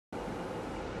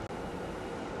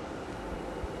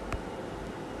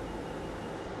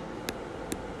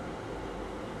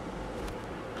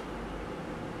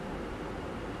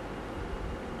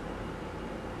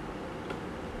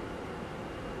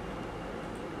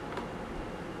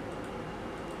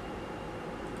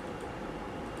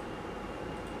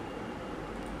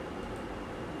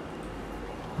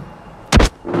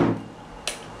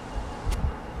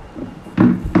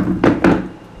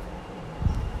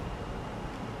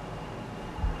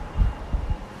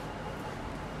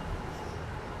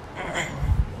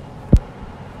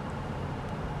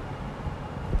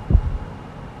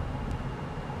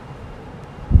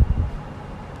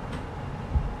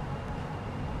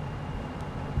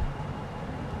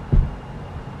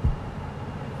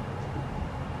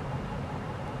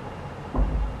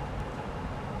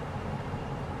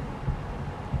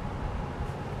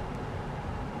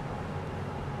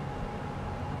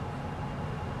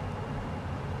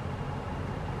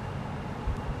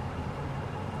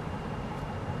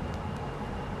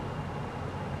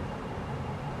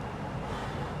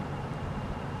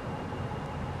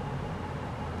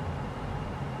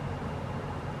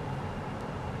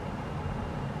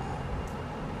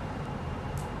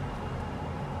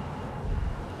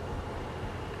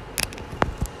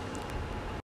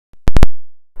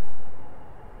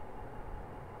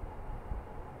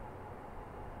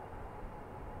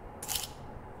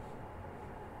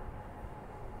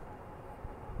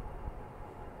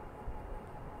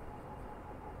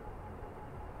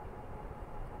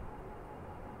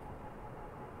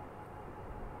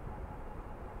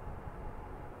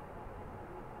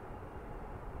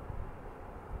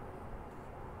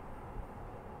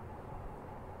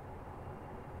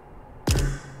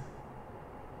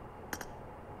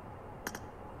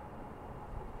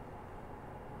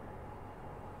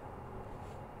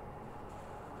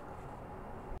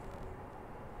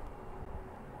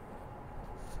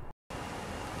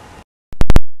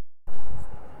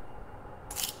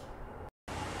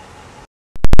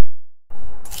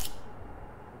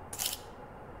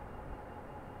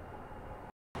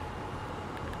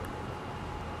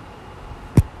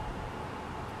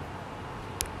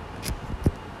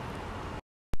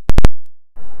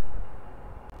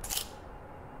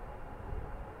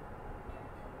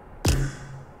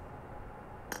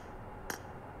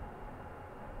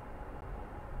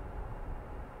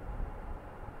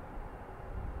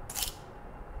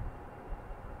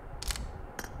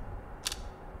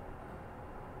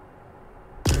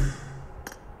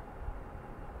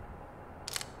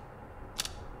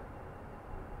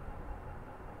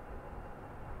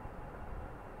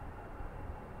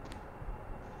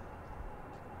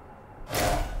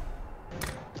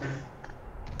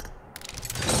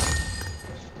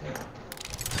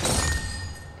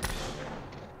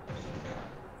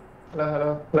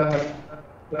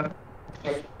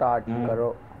Start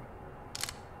करो।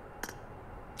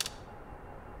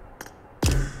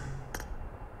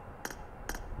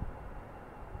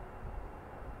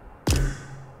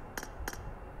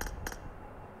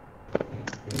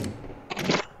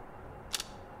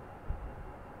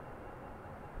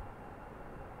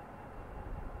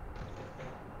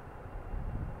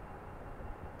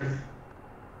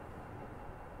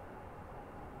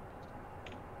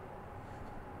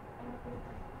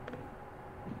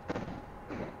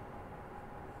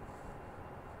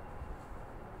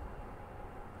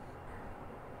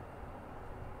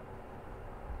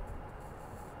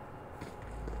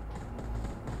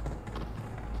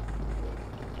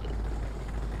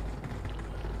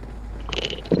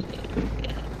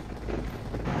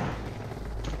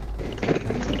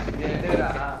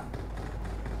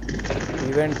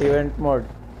 Event mode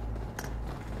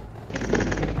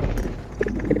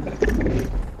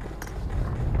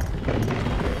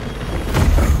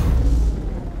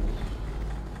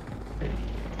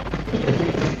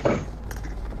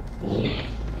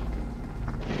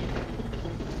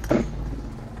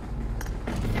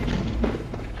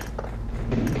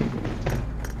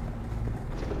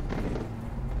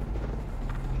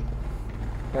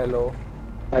hello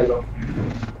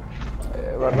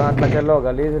దాంట్లోకెళ్ళో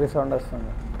గలీజ్ resound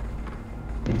వస్తుంది.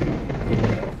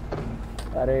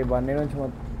 అరే బన్నీ నుంచి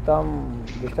మొత్తం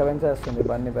డిస్టర్బెన్స్ వస్తుంది.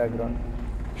 బన్నీ బ్యాక్గ్రౌండ్.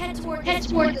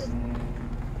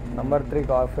 నంబర్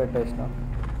 3 ఆఫ్ పెట్టేసిన.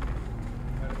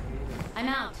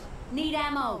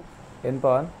 ఏం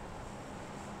పవన్?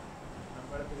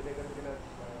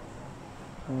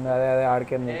 అదే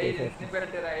ఆడికేంది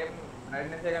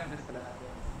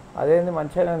అదేంది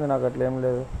మంచిగానే ఉంది. నాకు అట్లా ఏం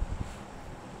లేదు.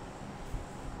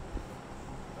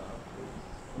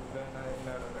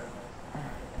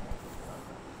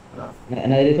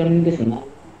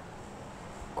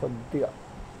 కొద్దిగా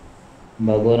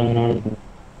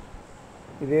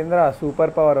ఇదేంద్రా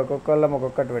సూపర్ పవర్ ఒక్కొక్కళ్ళం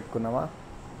ఒక్కొక్కటి పెట్టుకున్నామా?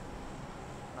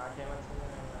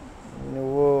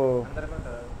 నువ్వు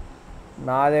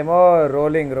నాదేమో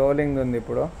రోలింగ్ ఉంది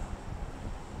ఇప్పుడు.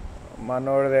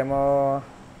 మనోడిదేమో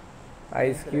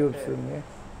ఐస్ క్యూబ్స్ ఉంది.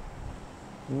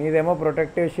 నీదేమో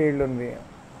ప్రొటెక్టివ్ షీల్డ్ ఉంది.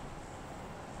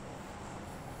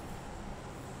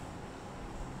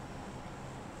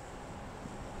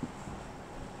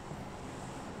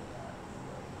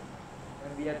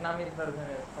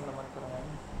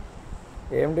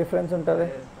 ఏం డిఫరెన్స్ ఉంటుంది?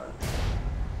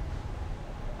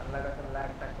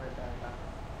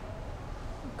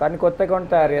 కానీ కొత్త అకౌంట్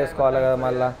తయారు చేసుకోవాలి కదా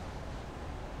మళ్ళా.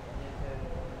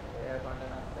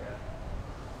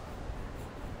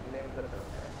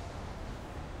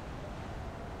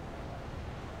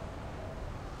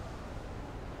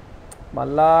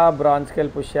 మళ్ళా బ్రాంజ్కి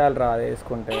వెళ్ళి పుష్ చేయాలి రా అది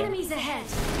వేసుకుంటే.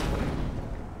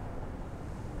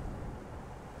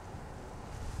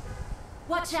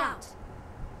 Watch out.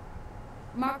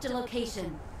 Marked a location.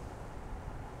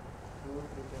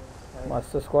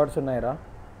 మస్తు స్క్వాడ్స్ ఉన్నాయిరా.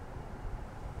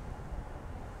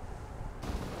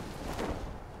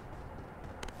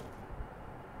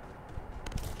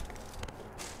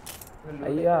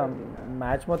 అయ్యా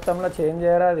మ్యాచ్ మొత్తంలో చేంజ్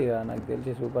చేయరా అది నాకు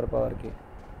తెలిసి super పవర్కి.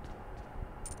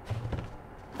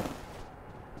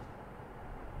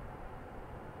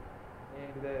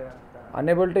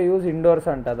 Unable to use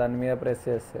indoors అంట దాని మీద ప్రెస్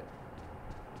చేస్తే.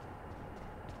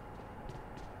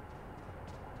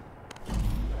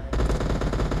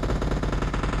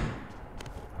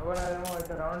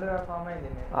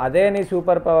 అదే నీ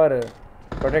సూపర్ పవర్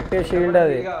ప్రొటెక్టివ్ షీల్డ్.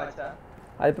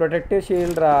 అది ప్రొటెక్టివ్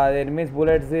షీల్డ్ రా. అది ఎనిమీస్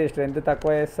బుల్లెట్స్ స్ట్రెంత్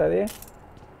తక్కువ చేస్తుంది.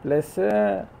 ప్లస్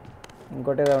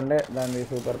ఇంకోటి ఏదో ఉండే దాని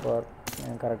సూపర్ పవర్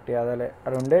నేను కరెక్ట్ అదలే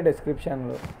అది ఉండే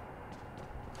డిస్క్రిప్షన్లో.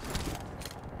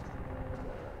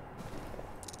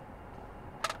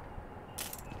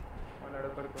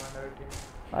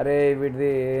 అరే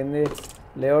వీటిది ఏంది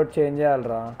లేఅవుట్ చేంజ్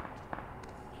చేయాలరా.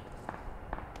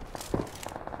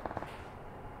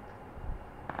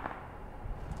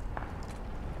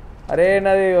 అరే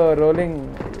నాది రోలింగ్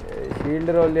షీల్డ్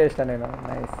రోల్ చేస్తా నేను.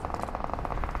 Nice.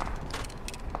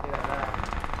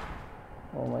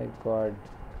 Oh my God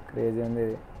crazy ఉంది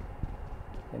ఇది.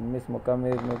 ఎనిమిస్ ముఖం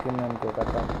మీద నూకింది అనుకో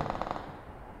కథ.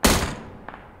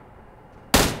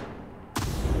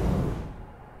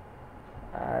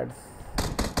 యాడ్స్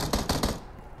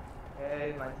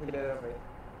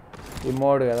ఈ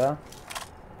మోడ్ కదా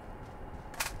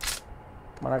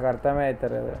మనకు అర్థమే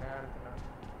అవుతారు కదా.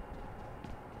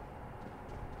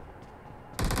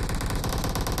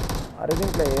 అరే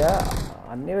దీంట్లో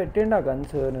అన్నీ పెట్టిండు ఆ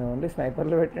గన్స్. నేను ఓన్లీ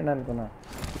స్నైపర్లు పెట్టిండు అనుకున్నా.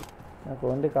 నాకు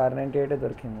ఓన్లీ కార్ 98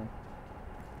 దొరికింది.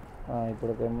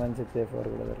 ఇప్పుడు ఒక M16A4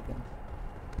 కూడా దొరికింది.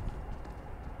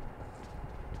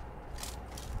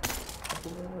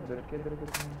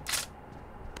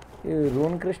 ఈ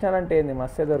రూన్ కృష్ణలు అంటే ఏంది?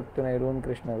 మస్తే దొరుకుతున్నాయి రూన్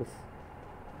కృష్ణల్స్.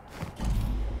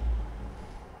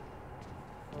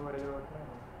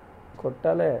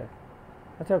 కొట్టాలే.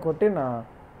 అచ్చా కొట్టినా,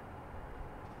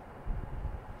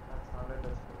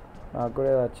 నాకు కూడా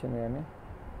ఏదో వచ్చింది కానీ.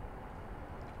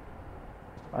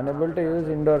 అన్ఎబుల్ టు యూజ్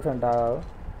ఇండోర్స్ అంట.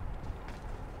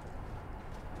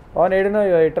 అవును ఏడునో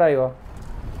ఇట్రా ఇగో.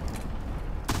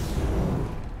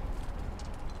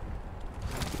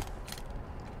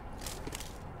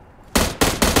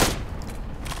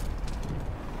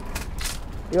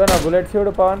 ఇగో నా బుల్లెట్స్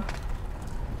చూడు పవన్,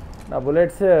 నా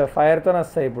బుల్లెట్స్ ఫైర్తో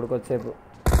వస్తాయి ఇప్పుడు కొద్దిసేపు.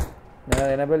 నేను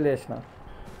ఎనేబుల్ చేసిన.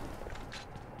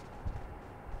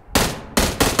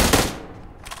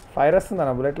 ఫైర్ వస్తుందా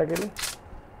నా బుల్లెట్లకి వెళ్ళి?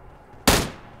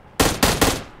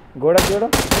 గోడ చూడు,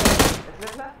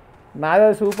 నాది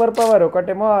సూపర్ పవర్.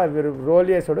 ఒకటేమో రోల్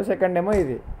చేసాడు, సెకండ్ ఏమో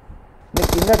ఇది. నీకు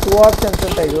కింద 2 ఆప్షన్స్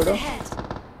ఉంటాయి చూడు.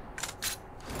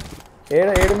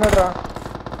 ఏడున్నాడు రా?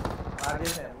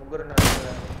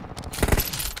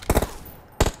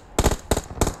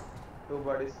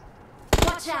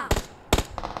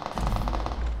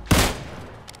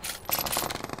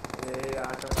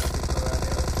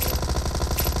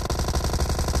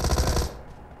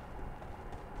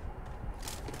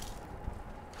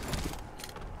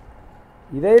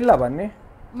 ఇదే ఇల్లా Bunny?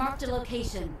 Marked a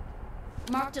location.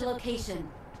 Marked a location.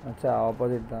 అచ్చా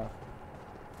ఆపోజిట్ దా.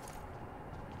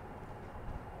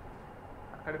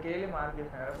 అక్కడికి వెళ్ళి మార్క్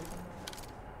చేసినారా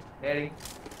డాడీ?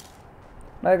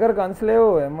 నా దగ్గర గన్స్ లేవు.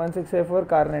 M16A4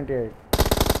 car 98.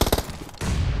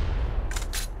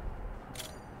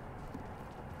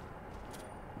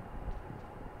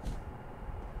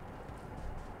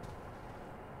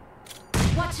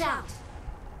 Watch out.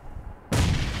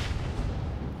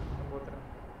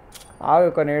 ఆగు,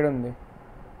 ఒక నేడు ఉంది.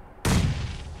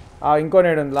 ఇంకో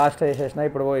నేడు ఉంది, లాస్ట్ వేసేసిన.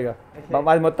 ఇప్పుడు పోయి ఇక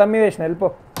అది మొత్తం మీద వేసిన. వెళ్ళిపో.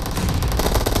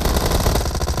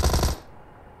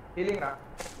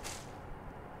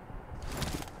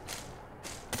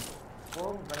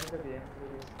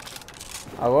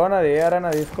 అగో నాది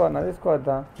ఏఆరన్నా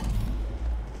తీసుకోవద్దా?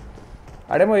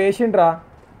 అడేమో వేసిండ్రా,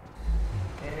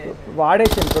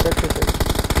 వాడేసిండు ప్రొటెక్ట్ చేసి.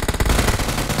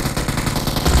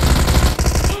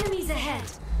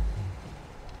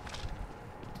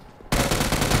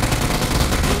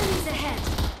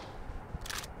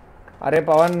 అరే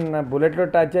పవన్, బుల్లెట్లో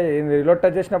టచ్ రీలోడ్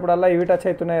టచ్ చేసినప్పుడల్లా ఇవి టచ్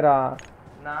అవుతున్నాయి రా.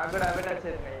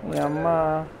 మీ అమ్మ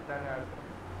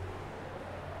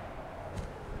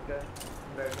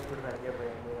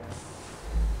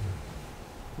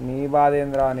నీ బాధ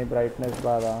ఏంద్రా? నీ బ్రైట్నెస్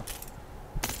బాధ.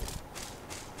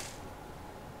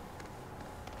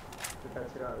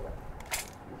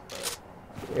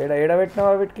 ఏడ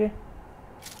పెట్టినావా వీటికి?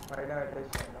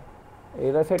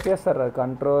 ఏదో సెట్ చేస్తారా?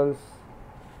 కంట్రోల్స్,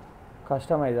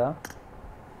 కస్టమైజా?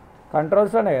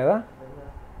 కంట్రోల్స్లోనే కదా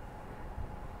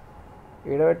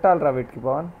ఈడ పెట్టాలిరా వీటికి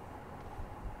పవన్.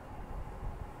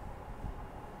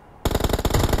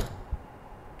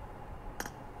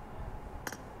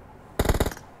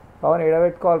 పవన్ ఈడ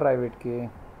పెట్టుకోవాలిరా వీటికి.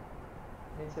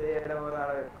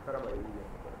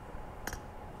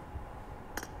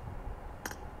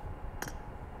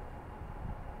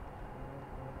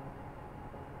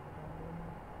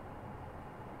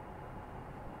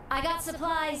 I got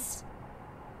supplies.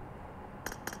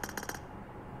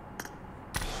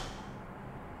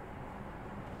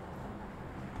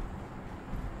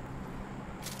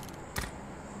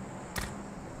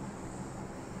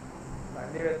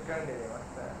 బండి వెతకండి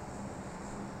వస్తా.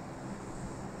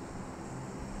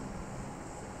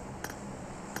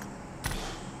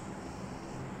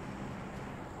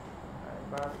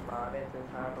 బాగానే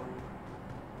చేశారు.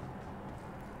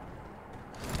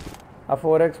 ఆ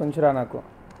 4x ఉంచురా నాకు,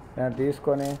 నేను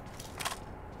తీసుకొని.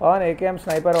 అవును ఏకేఎం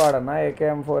స్నైపర్ వాడన్నా,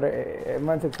 ఏకేఎం 4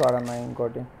 M16 వాడన్నా.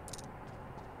 ఇంకోటి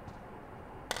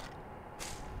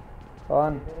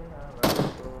అవును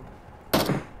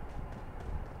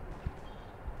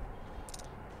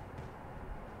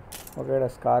okay,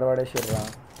 scar వాడేసిర్రా.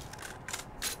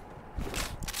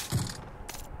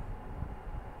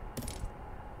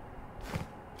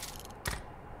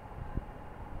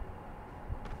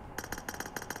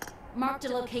 Marked a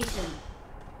location.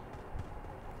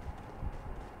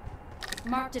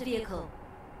 Marked a vehicle.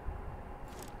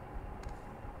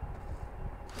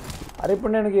 అరే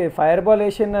ఇప్పుడు నేను ఫైర్ బాల్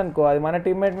వేసింది అనుకో, అది మన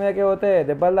టీమ్మేట్ మీదకే పోతే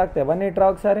దెబ్బలు తాకుతాయి. అవన్నీ ఇట్రా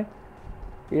ఒకసారి.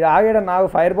 ఇక్కడ ఆగాడ నాకు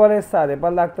ఫైర్ బాల్ వేస్తా,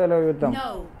 దెబ్బలు తాకుతాలో చూద్దాం.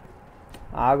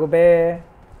 ఆగుబే,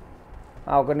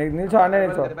 ఒక నిల్చో, అనే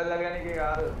నిల్చో.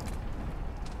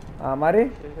 మరి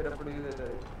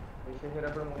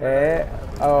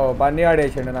బన్నీ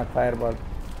ఆడేసిండు నాకు ఫైర్ బాల్.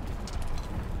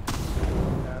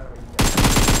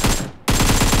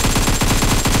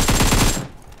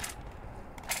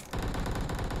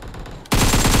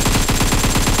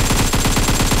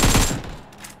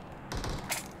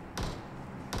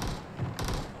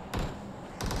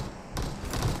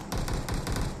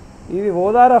 ఇది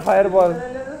పోదారా ఫైర్ బాల్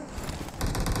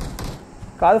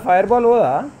కాదు ఫైర్ బాల్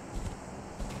పోదా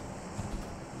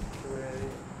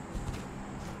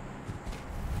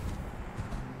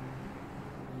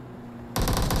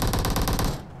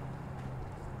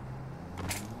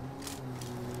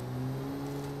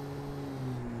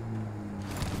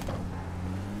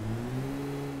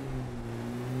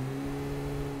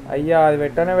అయ్యా అది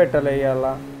పెట్టలే ఇవాళ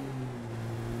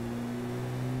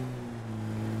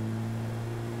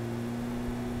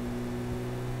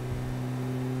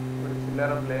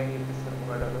చిల్లర ప్లేయింగ్ ఇప్పిస్తారు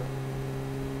మొబైల్లో.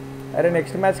 అరే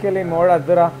నెక్స్ట్ మ్యాచ్కి వెళ్ళి మోడ్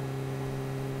వద్దురా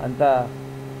అంతా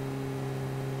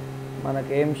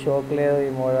మనకేం షోక్ లేదు ఈ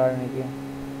మోడ్ ఆడడానికి.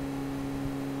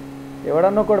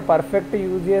 ఎవడన్నా ఒకటి పర్ఫెక్ట్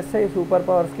యూజ్ చేస్తే ఈ సూపర్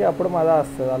పవర్స్కి అప్పుడు మజా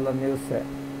వస్తుంది వాళ్ళని చూస్తే.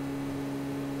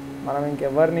 మనం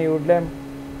ఇంకెవరిని చూడలేం.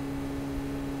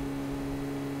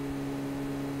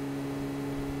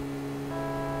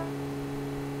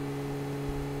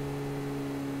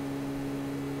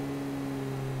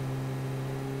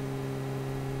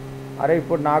 అరే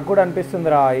ఇప్పుడు నాకు కూడా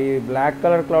అనిపిస్తుందిరా ఈ బ్లాక్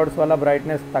కలర్ క్లౌడ్స్ వల్ల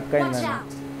బ్రైట్నెస్ తక్కువ Watch అయిందని.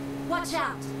 out! Watch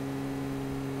out!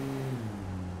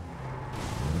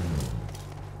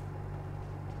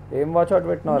 ఏం watch out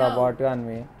పెట్టినవరా No. Bat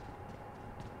గానివి.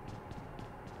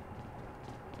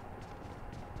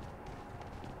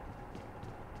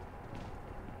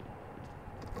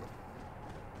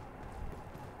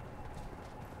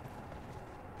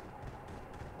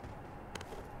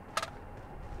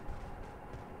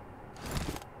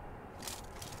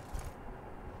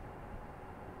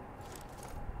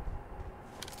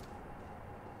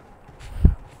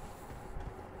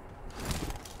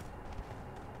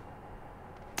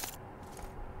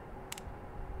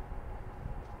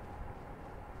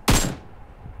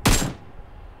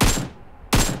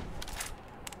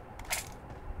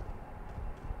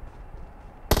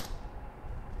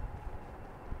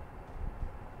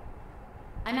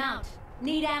 I'm out.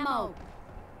 Need ammo.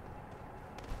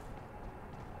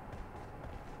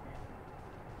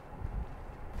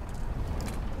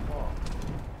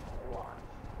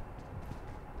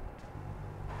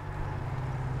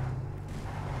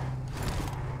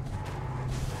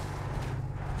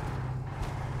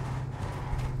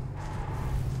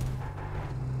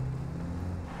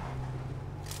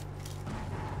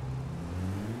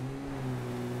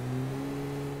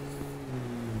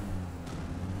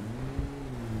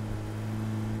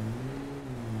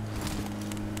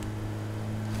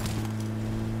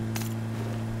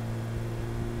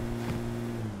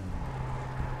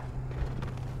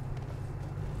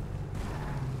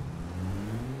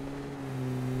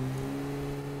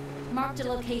 Marked a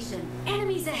location.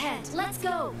 Enemies ahead. Let's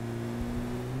go.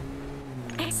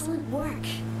 Excellent work.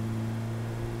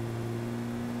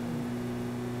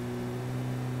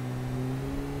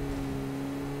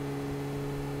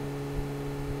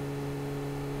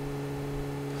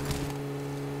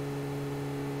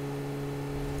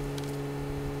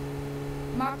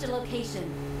 Marked a location.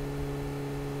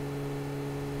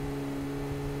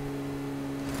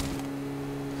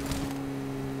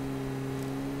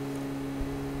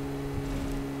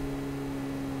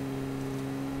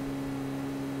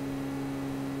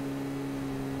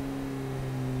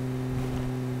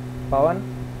 Pawan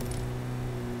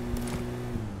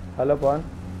hello पवन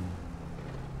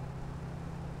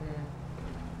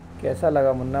कैसा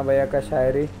लगा मुन्ना भैया का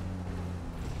शायरी.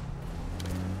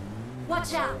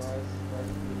 Watch out.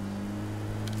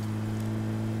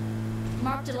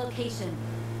 Marked a location.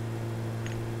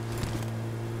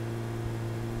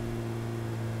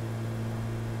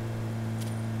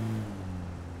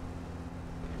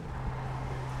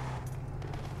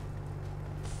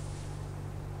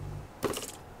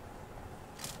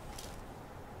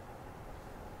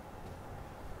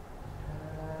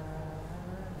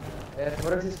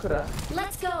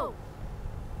 Let's go.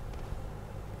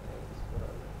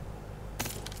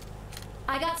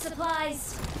 I got supplies.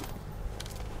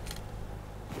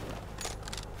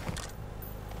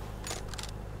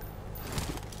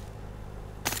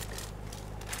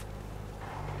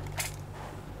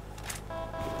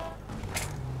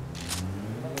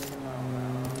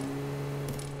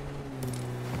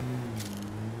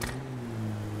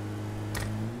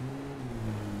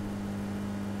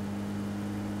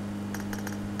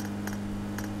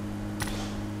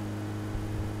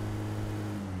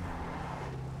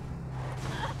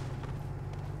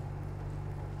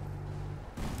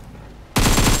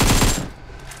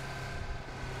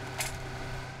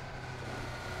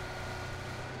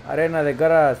 అరే నా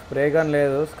దగ్గర spray gun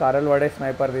లేదు, స్కారల్ వాడే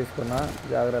sniper తీసుకున్నా,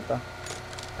 జాగ్రత్త.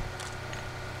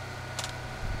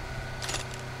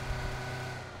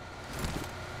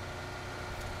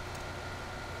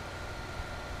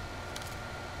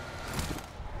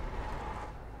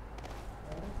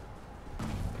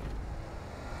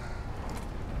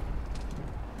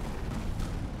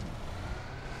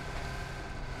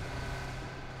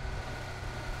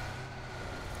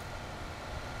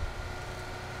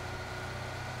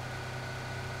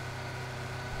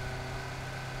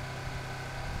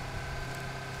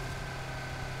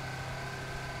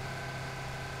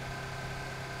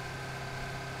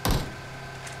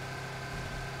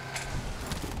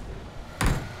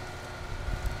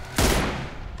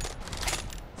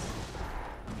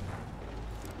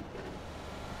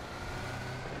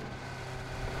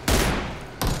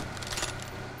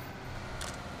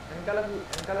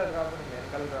 వెనకాల డ్రాప్ ఉంది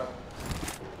వెనకాల drop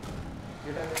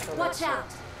Watch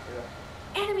out!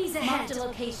 Enemies ahead! Marked a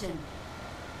location.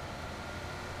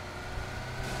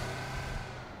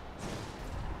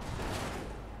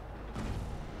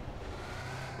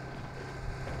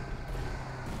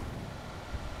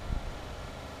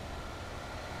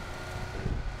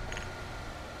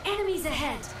 Enemies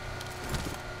ahead!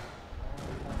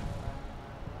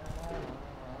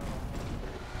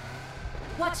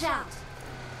 Watch out!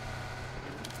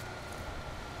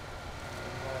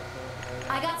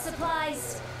 I got supplies.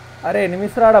 అరే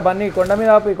ఎనిమిస్ రాడా బన్నీ కొండ మీద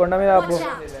ఆపు కొండ మీద ఆపు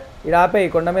ఇది ఆపే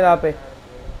కొండ మీద ఆపే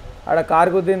ఆడ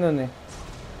కారు గుద్దింది ఉంది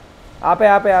ఆపే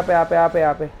ఆపే ఆపే ఆపే ఆపే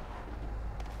ఆపే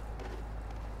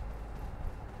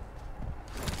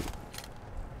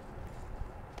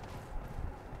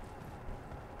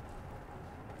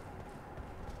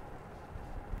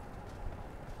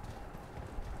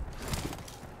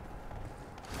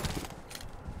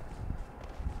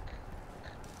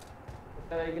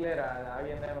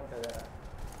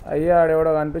అయ్యా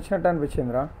ఆడెవడో కనిపించినట్టు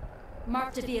అనిపించిందిరా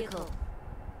Marked a vehicle.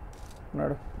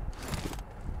 నడు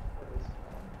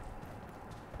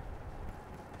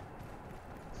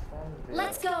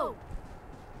Let's go.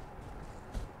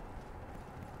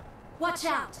 Watch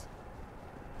out.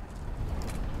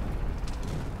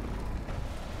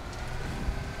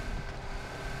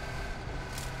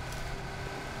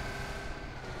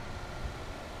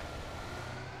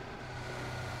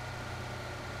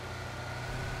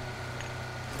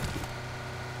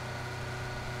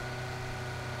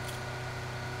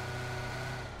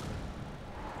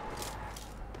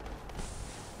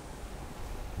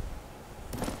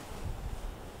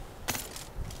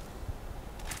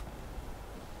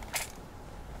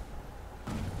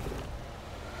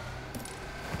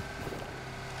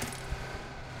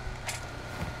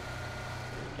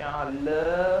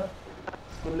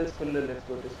 School let's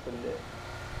go to school.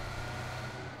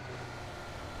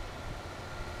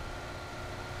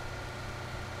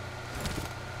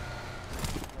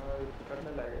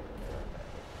 करने लगे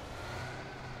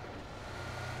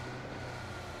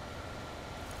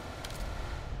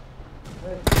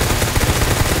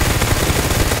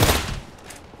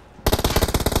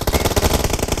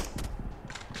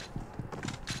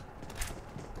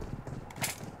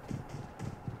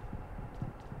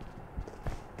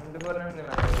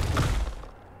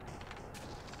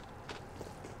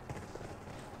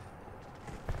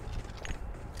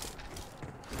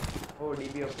Oh,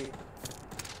 DBOP.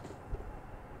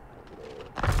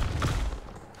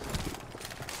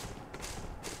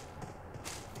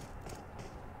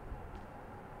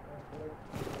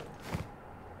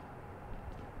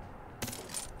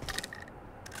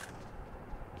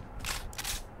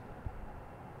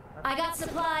 I got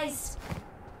supplies.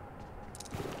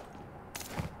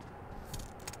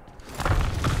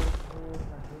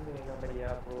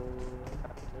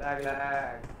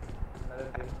 Lag.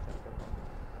 Another thing.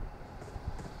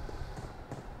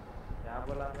 क्या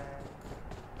बोला मैं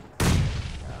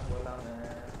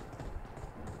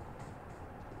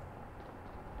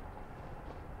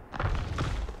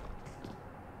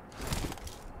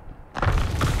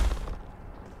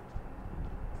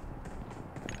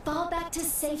Fall back to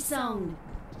safe zone.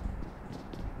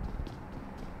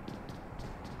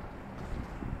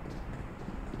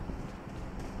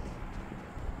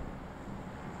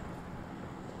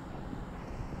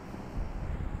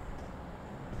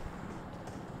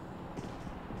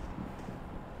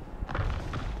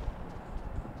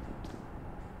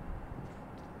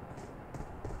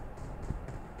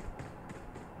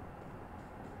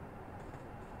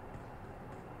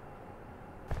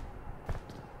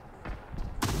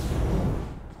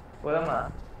 పోదమ్మా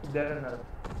ఇద్దరు ఉన్నారు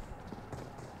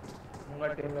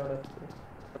ముంగ టీంలో వస్తుంది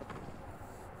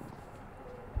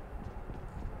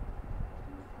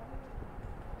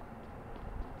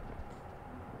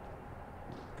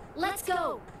Let's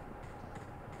go.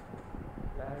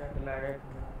 లాగ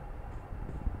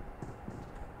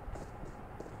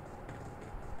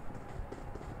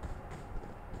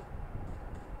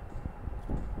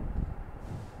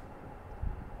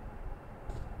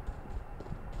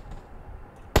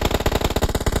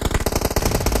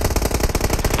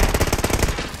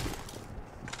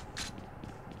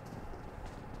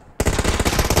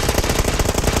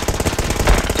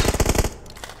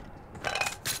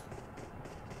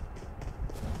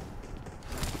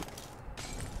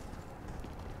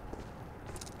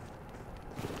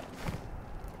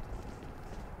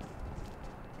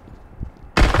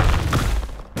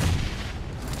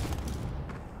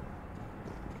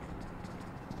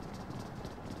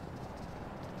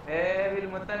వీళ్ళు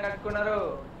మొత్తం కట్టుకున్నారు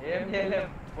ఏం చేయలేం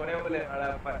కొనేవ్వలేం అలా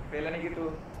పిల్లని గిట్టు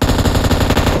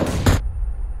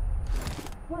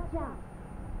Watch out.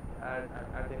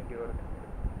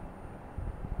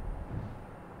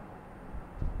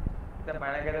 దీనికి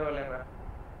పైనకైతే పోలేము రా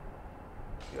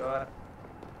ప్యూర్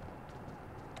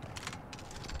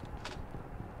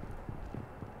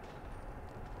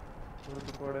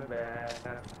కూడా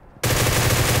బ్యాటర్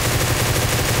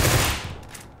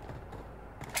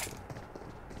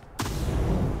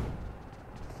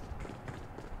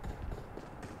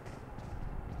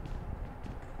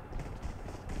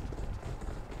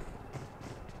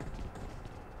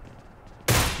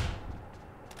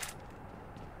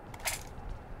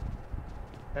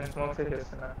నేను స్మోక్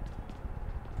చేస్తున్నా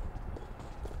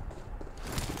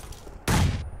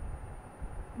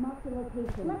Mark the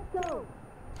location. Let's go.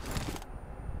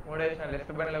 మూడేసిన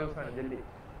left బండిలో కూర్చోండి జల్దీ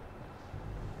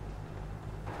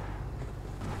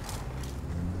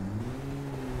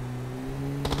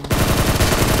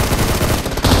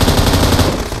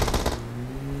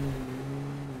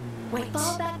Wait.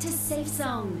 Fall back to safe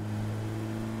zone.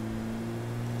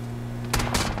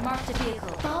 Mark the vehicle.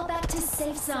 Fall back to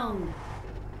safe zone.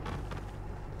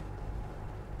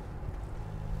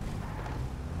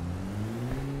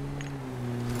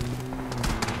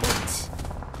 Wait.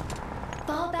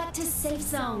 Fall back to safe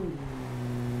zone.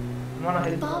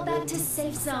 Fall back to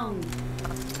safe zone.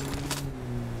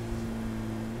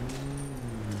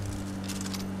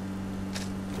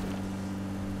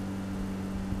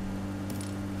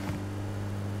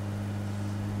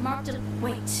 Mark the.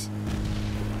 Wait.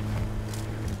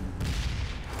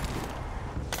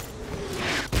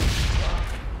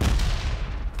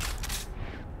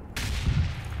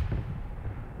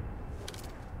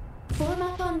 Form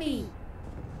up on me.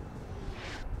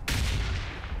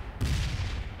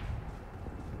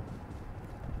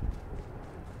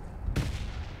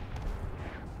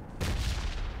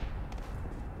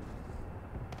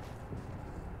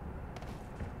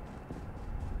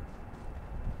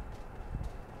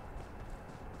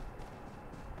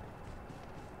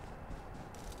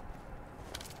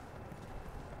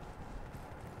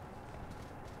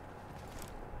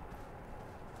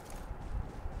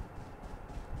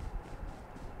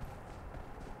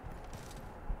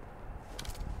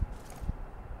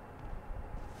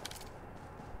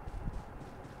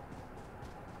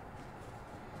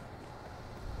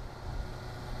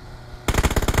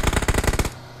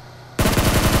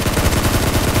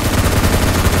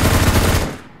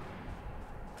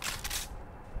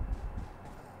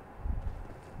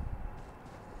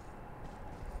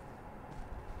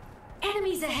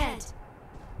 Enemies ahead.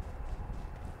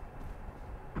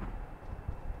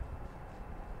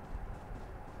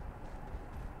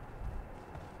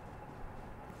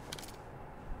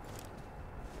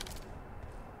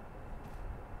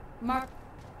 Mark.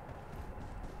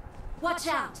 Watch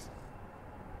out.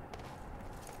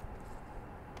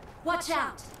 Watch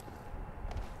out.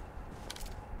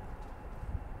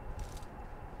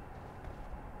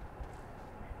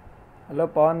 Hello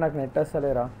Pawan నాకు net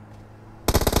వస్తలేరా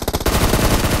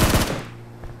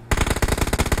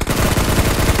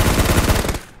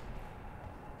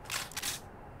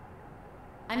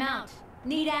I'm out.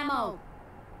 Need ammo.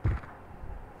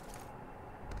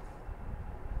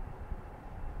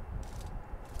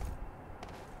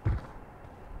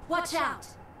 Watch out.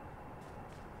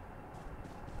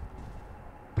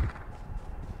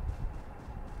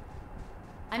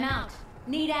 I'm out.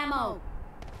 Need ammo.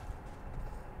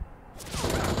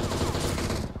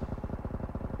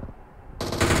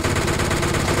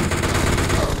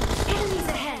 Enemies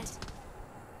ahead.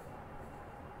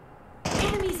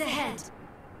 Enemies ahead.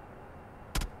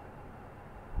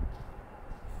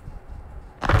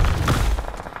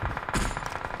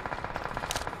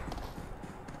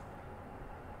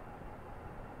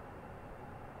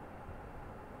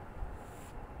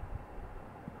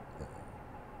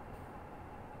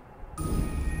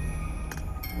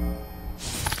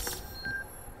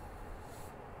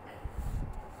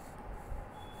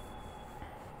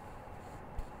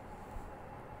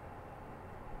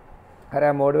 అరే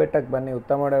ఆ mode పెట్టకు బన్నీ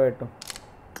ఉత్తమ మోడ పెట్టు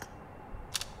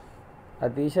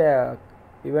అది తీసే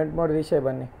event mode తీసే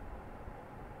Bunny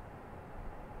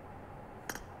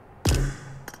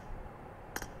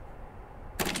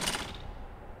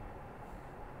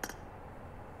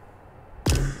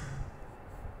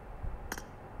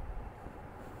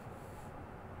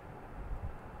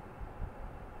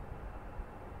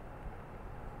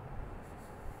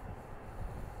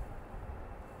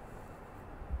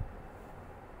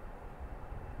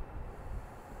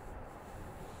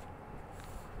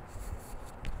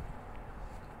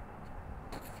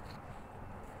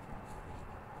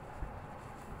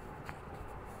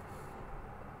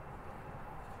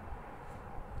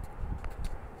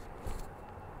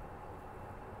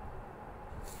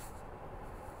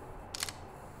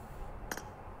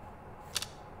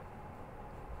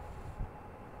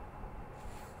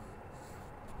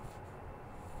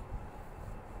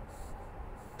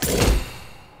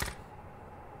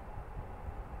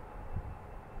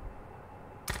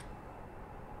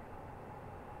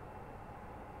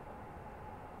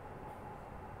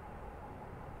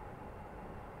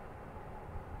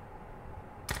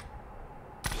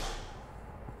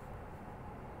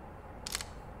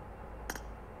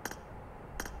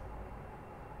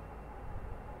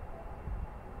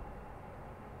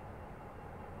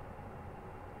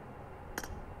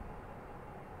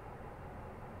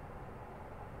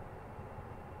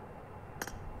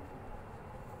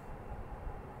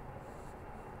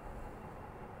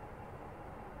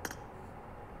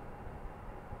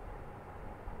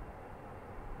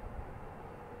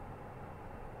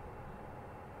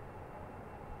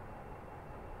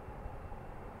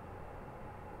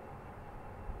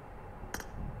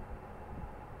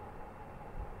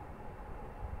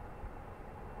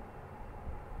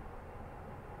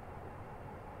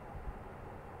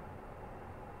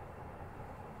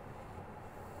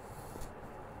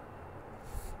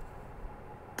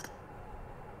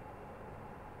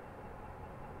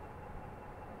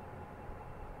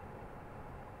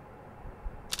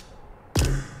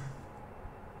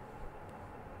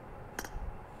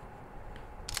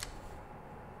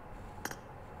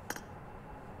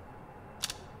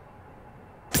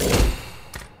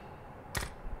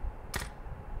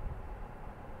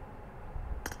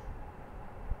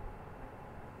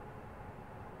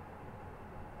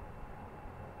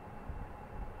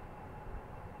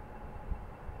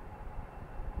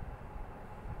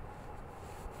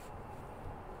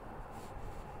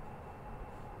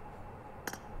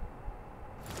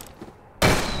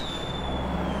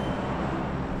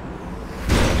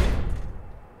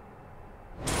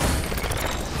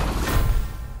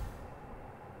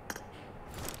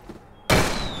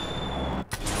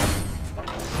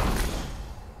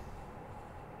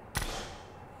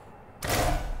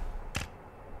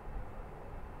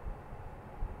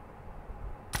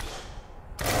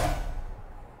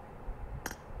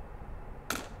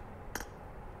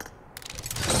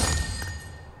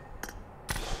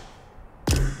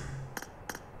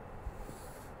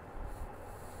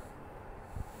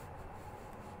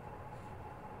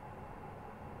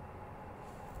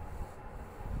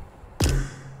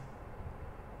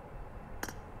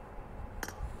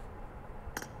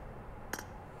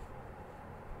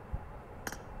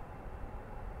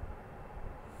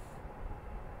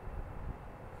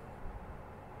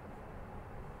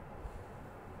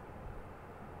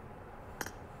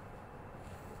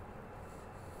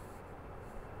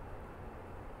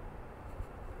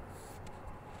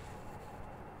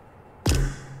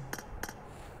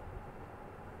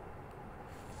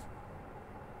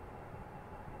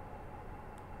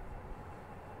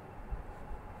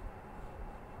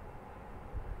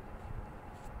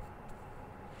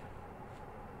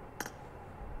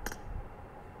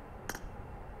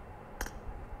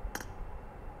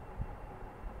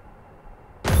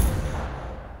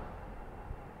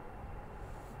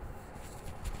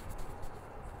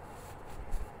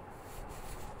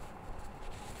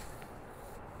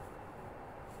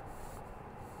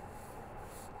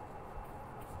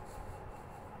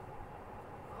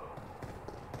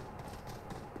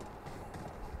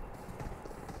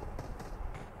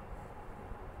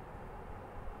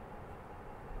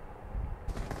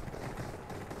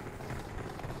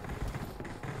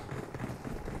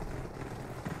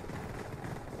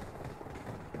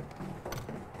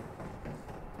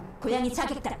고양이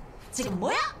자객단 지금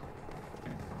뭐야?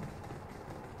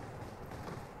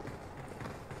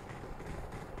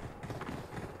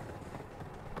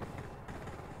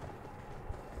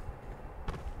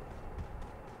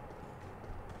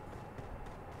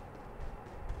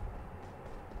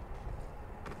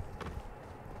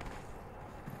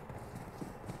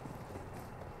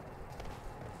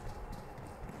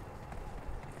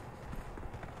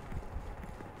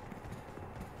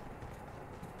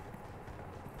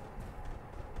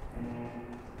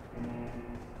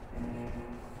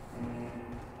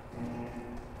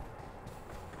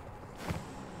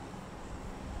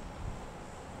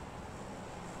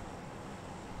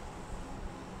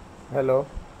 Hello.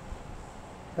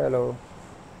 Hello.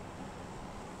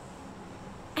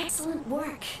 Excellent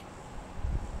work.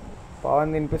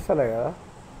 Pawan తినిపిస్తలే కదా.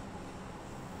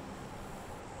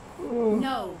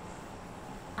 No.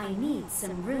 I need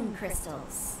some rune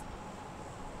crystals.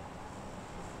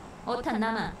 오탄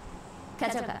남아.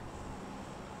 가져가.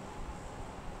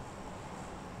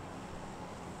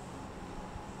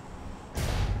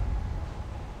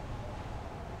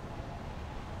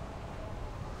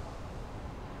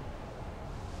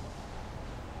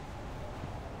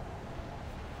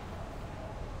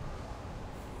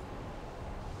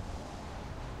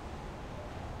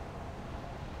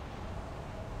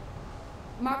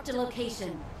 Marked a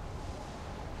location.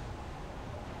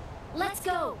 Let's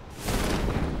go!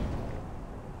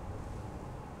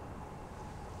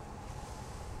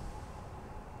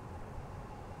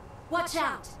 Watch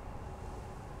out!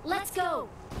 Let's go!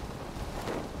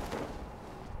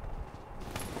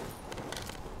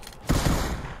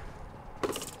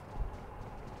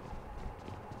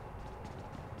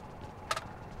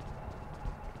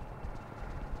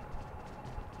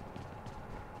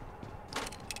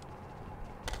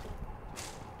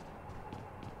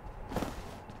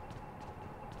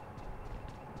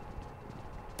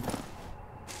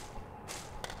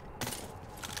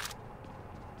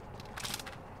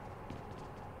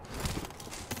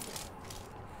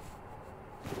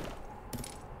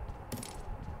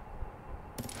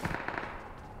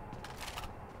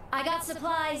 I got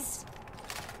supplies.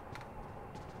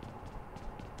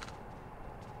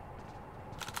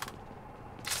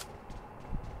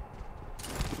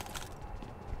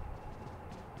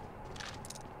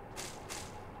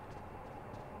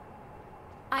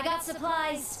 I got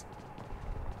supplies.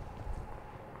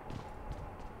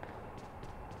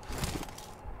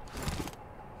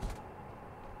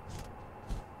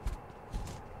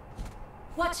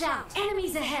 Watch out!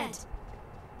 Enemies ahead!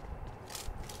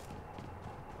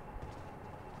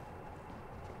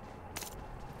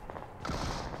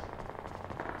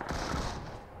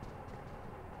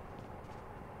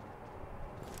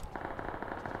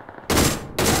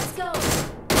 Let's go!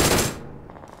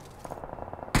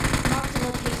 Marked a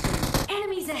location.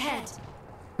 Enemies ahead!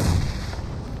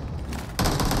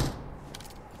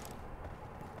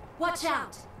 Watch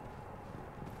out!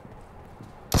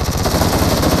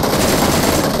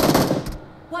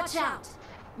 Watch out!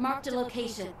 Marked a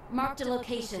location. Marked a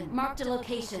location. Marked a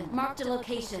location. Marked a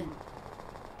location.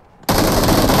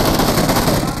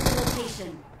 Marked a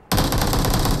location.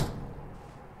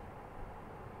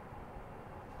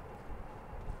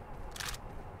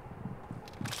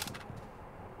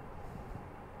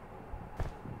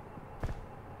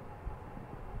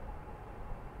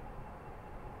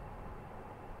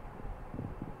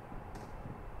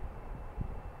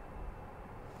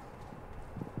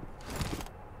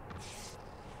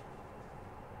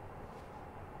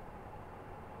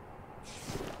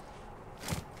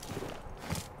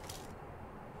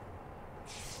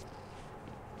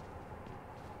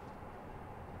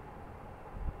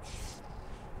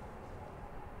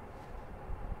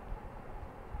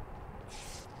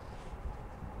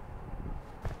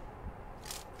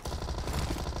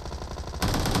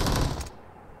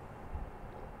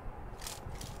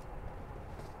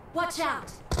 Watch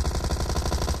out!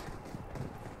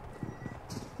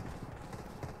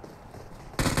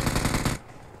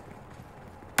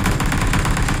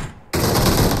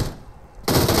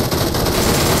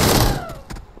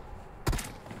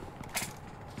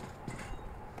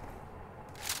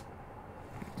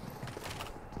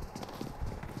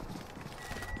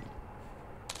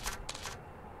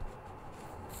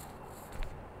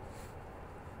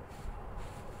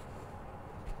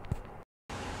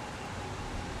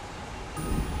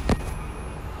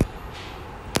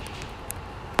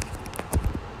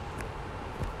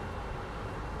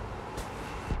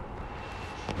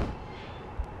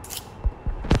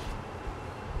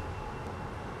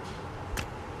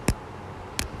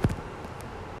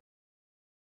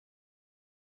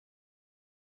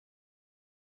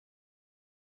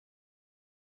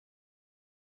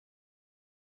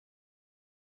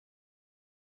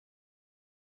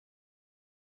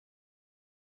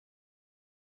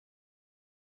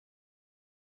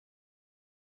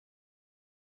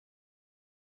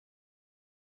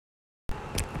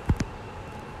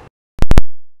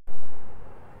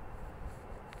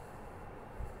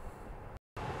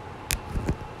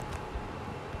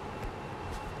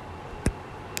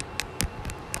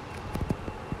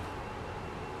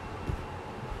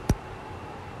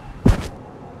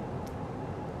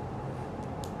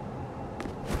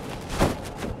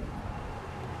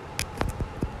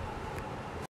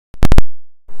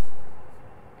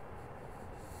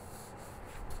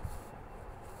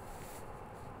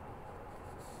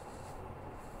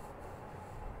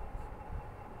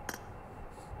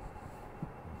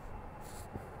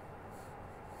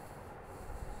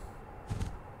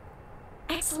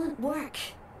 Excellent work.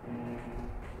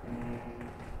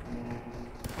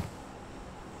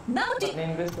 Melody.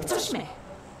 Tushme.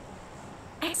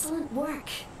 Excellent work.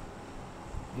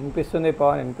 వినిపిస్తుంది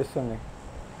పవన్, వినిపిస్తుంది.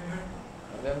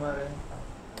 అదే మరి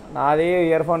నాది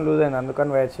year phone loose అయింది,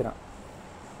 అందుకని వేయించిన.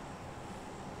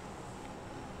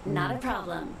 Not a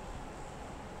problem.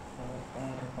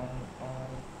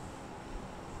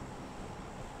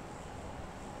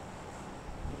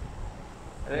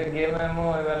 అరే game ఏమో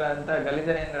ఇవాళ అంతా గలీజ్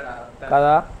అయిందిరా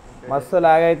కదా, మస్తు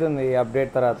లాగ్ అవుతుంది ఈ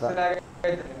అప్డేట్ తర్వాత.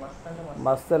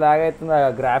 మస్తు లాగ్ అవుతుంది,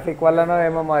 ఆ గ్రాఫిక్ వల్లనో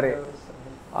ఏమో మరి,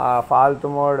 ఆ ఫాల్తు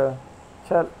మోడ్.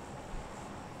 చల్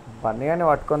బన్నీ కానీ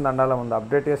పట్టుకొని దండాల ముందు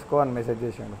అప్డేట్ చేసుకో అని మెసేజ్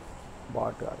చేసిండు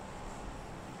బాట్ కాదు.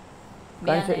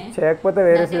 కానీ చేయకపోతే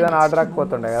వేరే సీజన్ ఆర్డర్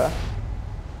రాకపోతుండే కదా.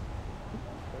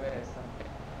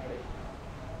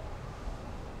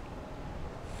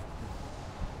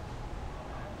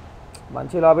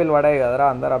 మంచి లాబీలు పడాయి కదరా,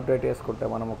 అందరు అప్డేట్ చేసుకుంటే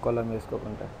మనం ఒక్కళ్ళం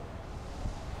చేసుకోకుంటే.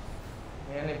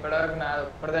 నేను ఇప్పటివరకు నాది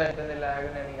ఒక్కడే అవుతుంది లాగ్,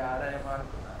 నేను ఇక ఆడనేమో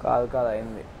అనుకున్నా. కాదు కాదు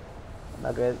అయింది,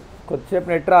 నాకు కొద్దిసేపు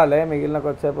నెట్ రాలే, మిగిలిన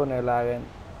కొద్దిసేపు నేను లాగ్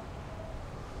అయింది.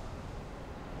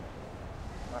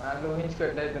 మా నాన్న ఊహించుకో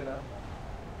ఎట్లయితుందో,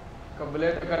 ఒక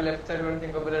బుల్లెట్ ఒక లెఫ్ట్ సైడ్ పడితే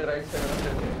ఇంకో బుల్లెట్ రైట్ సైడ్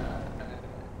ఉంటుంది.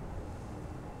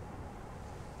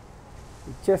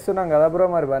 ఇచ్చేస్తున్నాం కదా బ్రో,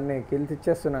 మరి బన్నీ కిల్స్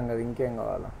ఇచ్చేస్తున్నాం కదా, ఇంకేం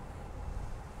కావాలా.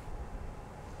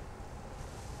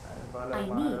 I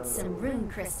need some rune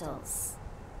crystals.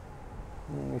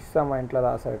 ఇస్తాం, మా ఇంట్లో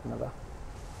దాసైతున్నదా.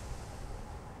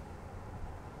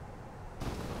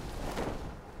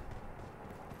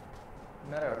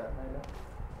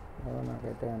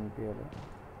 నాకైతే అనిపించదు.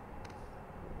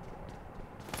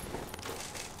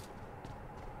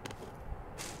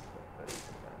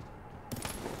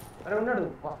 అరే ఉన్నాడు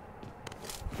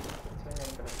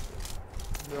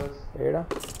ఏడా,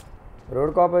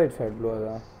 రోడ్ ఆపోజిట్ సైడ్ బ్లూ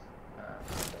అదా.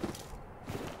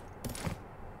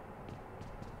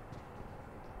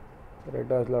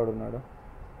 రెడ్ హౌస్లో ఉన్నాడు.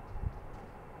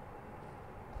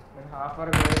 హాఫ్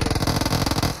అవర్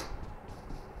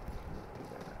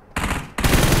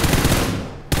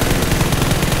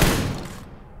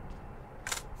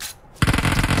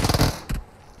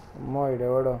అమ్మో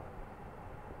ఇడెవడో.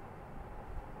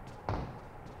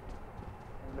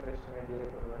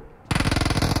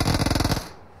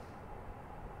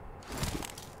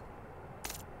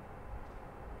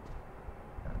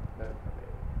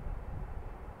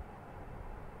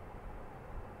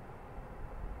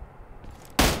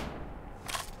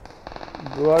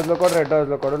 బ్లూ హౌస్లో కూడా రెడ్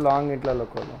హౌస్లో కూడా లాంగ్ ఇంట్లలో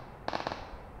కూడా.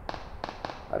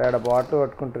 అరే ఆడ బాట్లు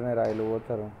పట్టుకుంటున్నాయి, రాయిలు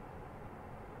పోతారు.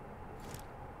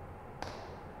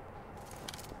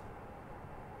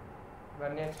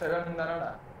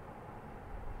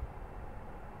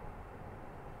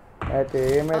 అయితే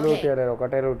ఏమే లూట్ చేయలేరు,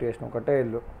 ఒకటే లూట్ చేసిన, ఒకటే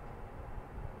ఇల్లు.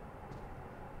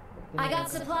 I got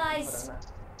supplies.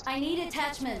 I need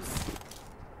attachments.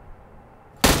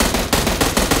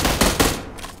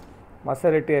 మస్తు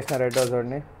రిట్ చేసిన రెడ్ హౌస్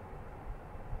వాడిని,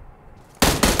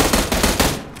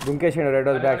 దుంకేసిండు. Red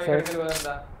house back side,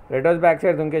 red house back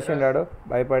side దుంకేసిండాడు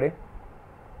భయపడి.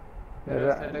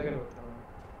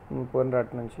 పోయిన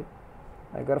రట్ నుంచి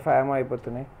దగ్గర ఫైమ్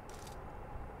అయిపోతున్నాయి.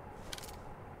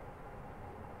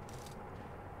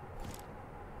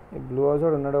 ఈ బ్లూ హౌస్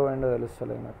వాడు ఉన్నాడో పోయిండో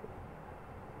తెలుస్తలేదు నాకు.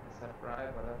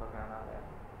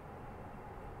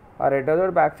 ఆ రెడ్ హౌస్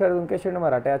వాడు బ్యాక్ సైడ్ దుంకేసిండు,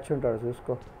 మరి అటాచ్ ఉంటాడు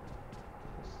చూసుకో.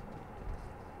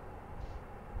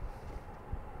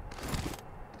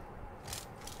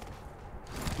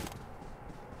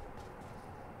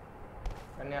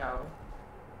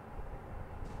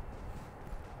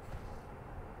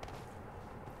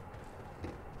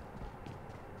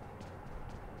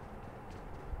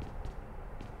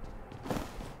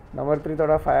 नंबर 3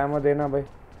 थोड़ा फाया में देना भाई.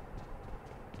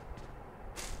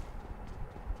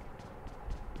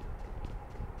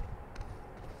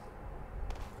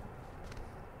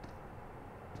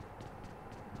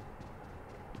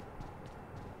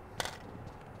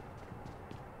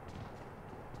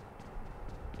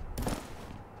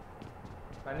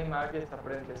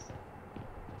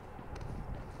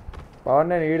 పవన్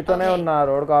నేను ఈడుతోనే ఉన్నా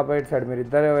రోడ్కు ఆపోజిట్ సైడ్. మీరు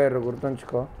ఇద్దరే వేరు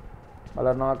గుర్తుంచుకో,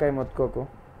 అలా నాకై మొత్తుకోకు.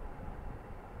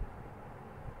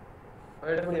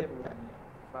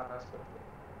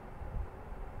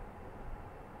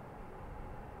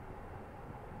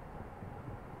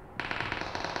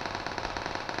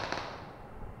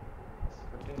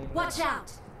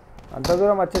 అంత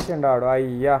దూరం వచ్చేసిండు ఆడు.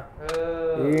 అయ్యా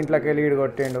ఈ ఇంట్లోకి వెళ్ళి ఈడు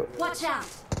కొట్టిండు.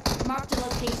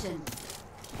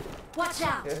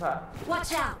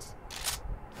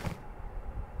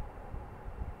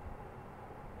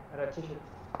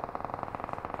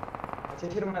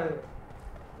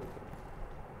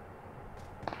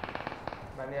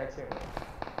 అని వచ్చిండు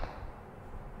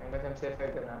ఇంకొంచెం సేఫ్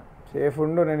అవుతున్నా సేఫ్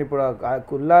ఉండు. నేను ఇప్పుడు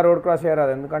కుల్లా రోడ్ క్రాస్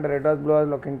చేయరాదు, ఎందుకంటే రెడ్ హౌస్ బ్లూ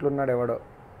హౌస్లో ఒక ఇంట్లో ఉన్నాడు ఎవడో.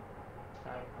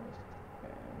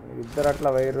 ఇద్దరు అట్లా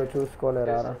వైరు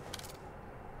చూసుకోలేరా?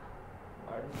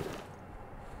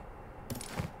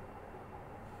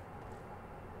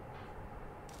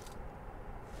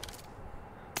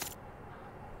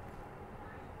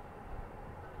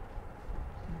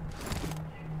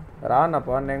 రా అన్న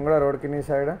పవన్, నేను కూడా రోడ్కి నీ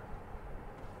సైడ్.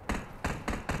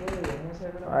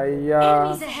 అయ్యా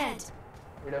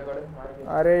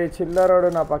అరే చిల్లరోడు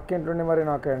నా పక్కింట్లుండి మరి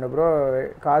నాకేండు బ్రో.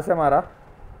 కాసేమారా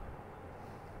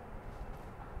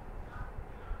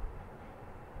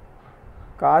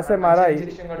కాసేమారా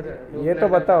ఏతో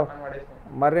బతావు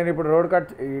మరి. నేను ఇప్పుడు రోడ్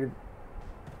కట్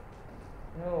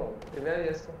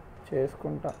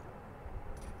చేసుకుంటా,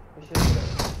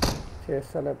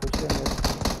 చేస్తలే పుష్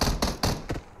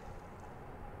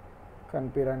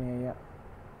कनपीरानी अయ్యా.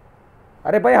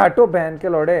 अरे भाई हटो बहन के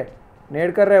लोड़े, नेड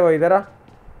कर रहे हो इधर आ,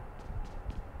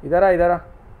 इधर आ, इधर आ.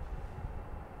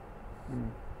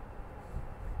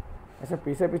 ऐसे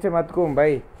पीछे पीछे मत घूम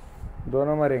भाई,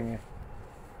 दोनों मरेंगे.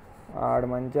 ఆడు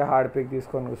మంచిగా హార్డ్ పిక్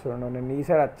తీసుకొని కూర్చోండు. నేను ఈ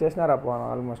సైడ్ వచ్చేసినారా పోను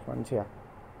ఆల్మోస్ట్ మంచిగా.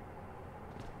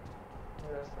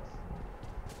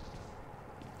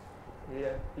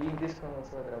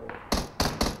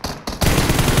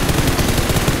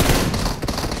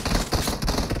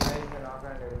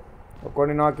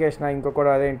 ఒక్కడిని నాక్ చేసిన, ఇంకొకడు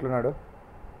అదే ఇంట్లోన్నాడు.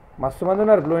 మస్తు మంది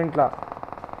ఉన్నారు బ్లూ ఇంట్లో.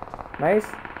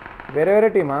 నైస్. వేరే వేరే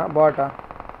టీమా బాటా?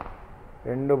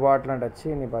 2 బాట్లు అంటే వచ్చి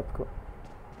నీ బతుకు.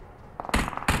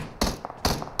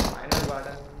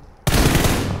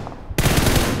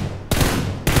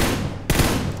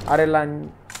 అరే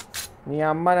నీ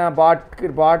అమ్మ, నా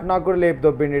బాట్ నాకు కూడా లేపు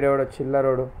దొబ్బిండి ఎవడో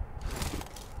చిల్లరోడు.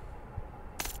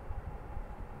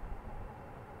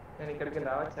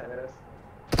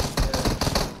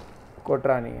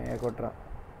 కొట్రా నీ కొట్రా.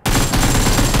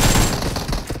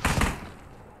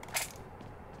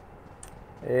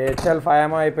 చల్ 5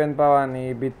 ఏమో అయిపోయింది పవా. నీ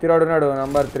బిత్తిరోడు ఉన్నాడు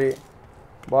నంబర్ 3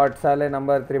 బాట్ సాలే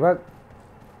నంబర్ 3 భగ్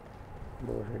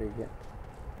బోసడికి.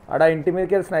 ఆడ ఇంటి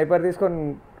మీదకి వెళ్ళి స్నైపర్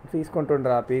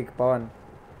తీసుకుంటుండ్రా పీక్ పవన్.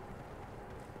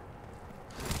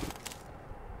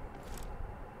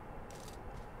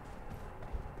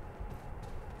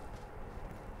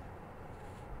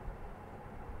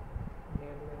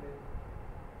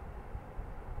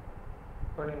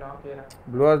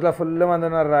 బ్లూ హౌస్లో ఫుల్ మంది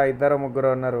ఉన్నారు రా, 2-3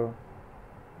 ఉన్నారు.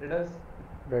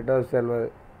 రెడ్ హౌస్ తెలియదు,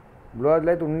 బ్లూ హౌస్లో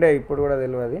అయితే ఉండే, ఇప్పుడు కూడా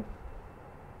తెలియదు.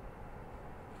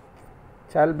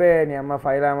 చల్బే నీ అమ్మ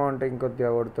 5 అమౌంట్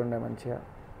ఇంకొద్దిగా కొడుతుండే మంచిగా.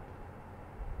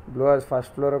 బ్లూ హౌస్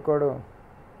ఫస్ట్ ఫ్లోర్ ఒకడు.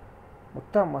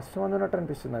 మొత్తం మస్తు మంది ఉన్నట్టు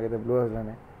అనిపిస్తుంది నాకైతే బ్లూ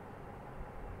హౌస్లోనే.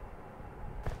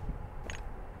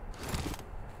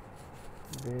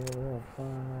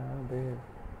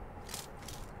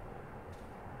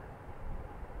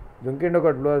 దుంకిండు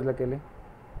ఒకటి బ్లూ హౌస్లోకి వెళ్ళి.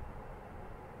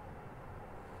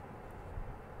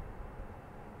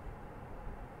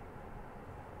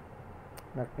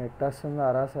 నాకు నెట్ వస్తుందా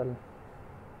అరా అసలు?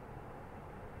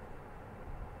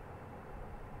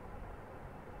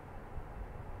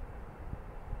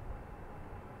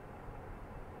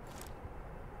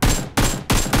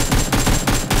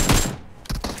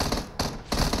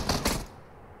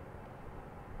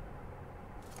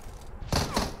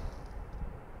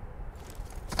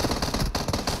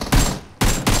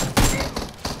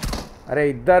 అరే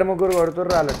 2-3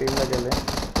 కొడుతుర్రు వాళ్ళ టీంలోకి వెళ్ళి.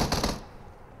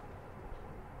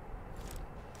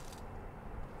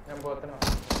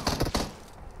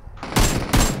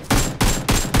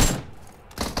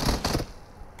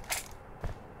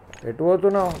 ఎటు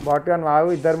పోతున్నావు బాట్ కానీ వాగు?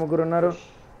 2-3 ఉన్నారు.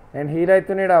 నేను హీల్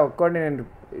అవుతున్నాడా ఒక్కడిని. నేను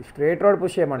స్ట్రైట్ రోడ్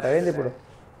పుష్ చేయమంటావు ఏంది ఇప్పుడు?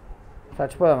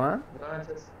 చచ్చిపోదామా?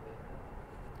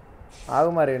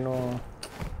 ఆగు మరి నువ్వు.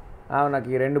 నాకు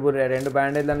ఈ 2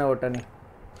 బ్యాండేజ్లనే కొట్టని.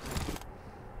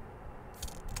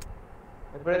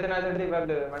 ఎప్పుడైతే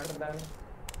వాళ్ళు దాన్ని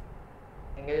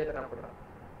ఎంగేజ్ అవుతున్నప్పుడు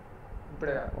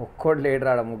ఇప్పుడే ఒక్కడు లేడు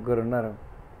రాడ, 3 ఉన్నారు.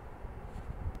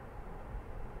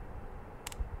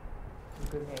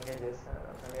 ఎంగేజ్ చేస్తాను.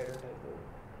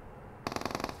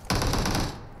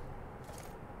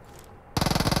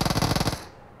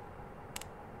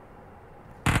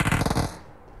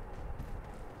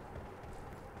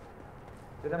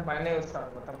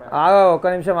 ఆగు, ఒక్క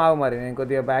నిమిషం ఆగు మరి. నేను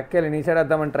కొద్దిగా బ్యాక్కి వెళ్ళి నీ సైడ్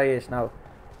వద్దామని ట్రై చేసినావు.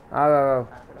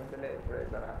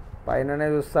 పైననే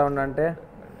చూస్తూ ఉండంటే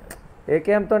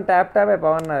ఏకేఎంతో ట్యాప్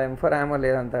పవన్. నాది M4 ఏమో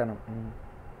లేదంతగానం.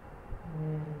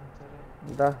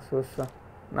 అంతా చూస్తా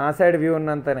నా సైడ్ వ్యూ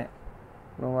ఉన్నంతనే,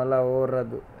 నువ్వు మళ్ళీ ఓవర్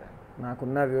రద్దు.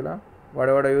 నాకున్న వ్యూలో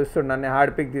వాడు చూస్తుండు, నన్ను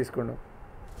హార్డ్ పిక్ తీసుకుండు.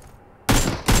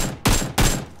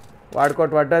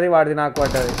 వాడికోటి పడ్డది, వాడిది నాకు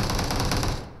పడ్డది.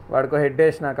 వాడికో హెడ్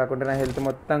వేసిన కాకుంటే నా హెల్త్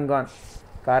మొత్తం గాన్.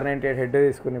 కార్ 98 హెడ్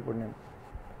తీసుకుని ఇప్పుడు నేను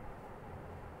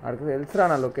వాడికి తెలుసురా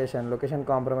నా లొకేషన్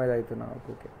కాంప్రమైజ్ అవుతున్నా.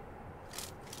 Okay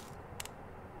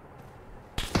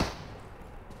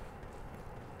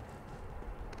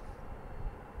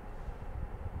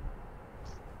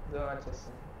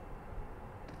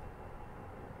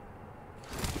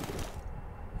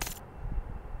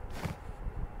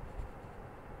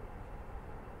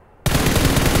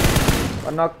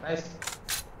one knock. నైస్.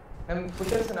 నేను పుష్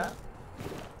చేస్తున్నా.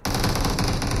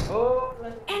 ఓ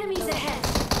Enemies ahead.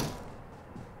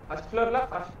 ఫస్ట్ ఫ్లోర్ లో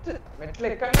ఫస్ట్ మెట్లు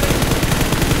ఎక్కండి.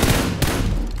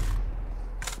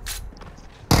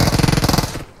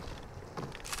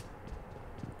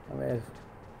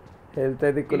 హెల్త్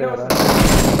దిక్కులేరా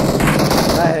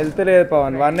నా హెల్త్ లేదు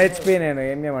పవన్. 1 HP నేను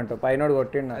ఏం చేయమంటావు. పైనోడు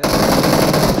కొట్టిండు.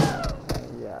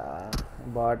 అయ్యా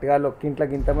బాట్గా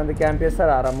ఒక్కింట్లోకి ఇంతమంది క్యాంప్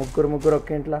చేస్తారు. ఆరా ముగ్గురు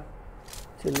ఒక్కింట్లో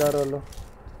చిల్లర వాళ్ళు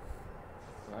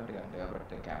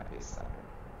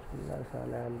చిల్లర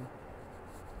సాలేళ్ళు.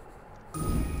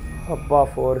 అబ్బా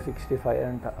 465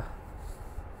 అంట.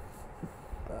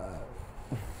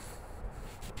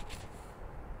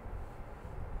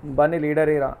 బన్నీ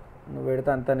లీడర్ ఇరా నువ్వు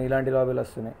పెడితే అంతా నీలాంటి లాబీలు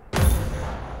వస్తున్నాయి.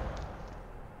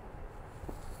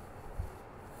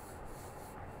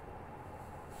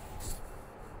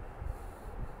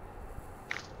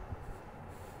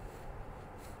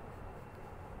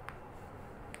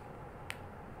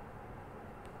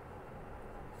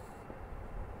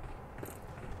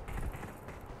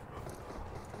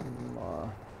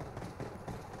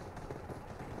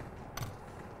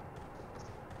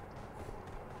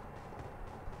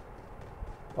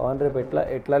 పవన్ రేపు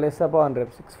ఎట్లా లేస్తా పవన్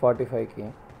రేపు 6:45కి.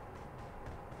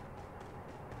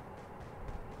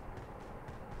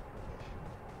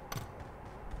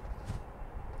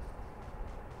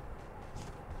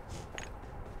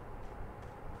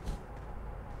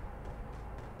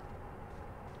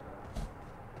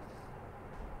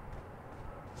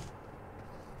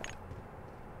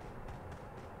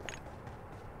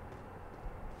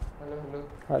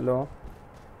 హలో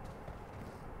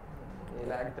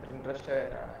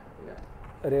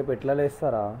రేపు ఎట్లా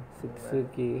లేస్తారా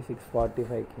 6కి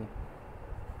 6:45కి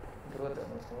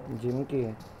జిమ్కి.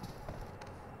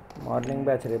 మార్నింగ్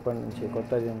బ్యాచ్ రేపటి నుంచి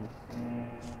కొత్త జిమ్.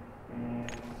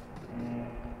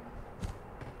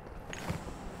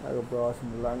 నాకు బాస్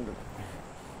ములాంగ్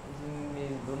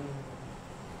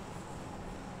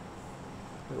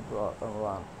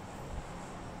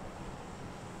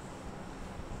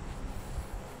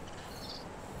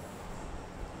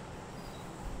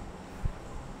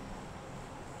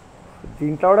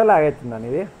దీంట్లో కూడా లాగవుతుందని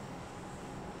ఇది.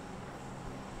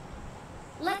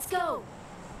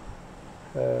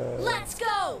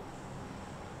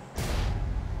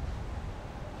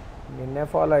 నిన్నే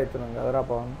ఫాలో అవుతున్నాం కదరా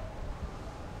Pawan.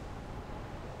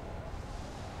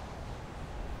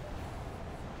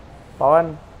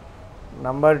 Pawan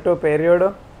number 2 పేరియోడు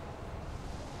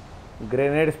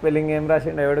grenade spelling ఏం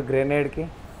రాసిండు ఎవడు గ్రెనేడ్కి.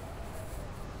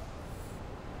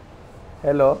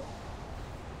 Hello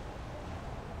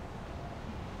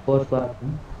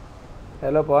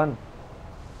hello Pawan.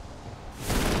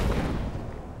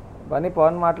 బన్నీ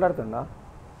పవన్ మాట్లాడుతుండా.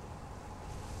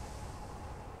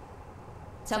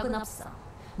 적은 없어.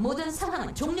 모든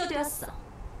상황은 종료되었어.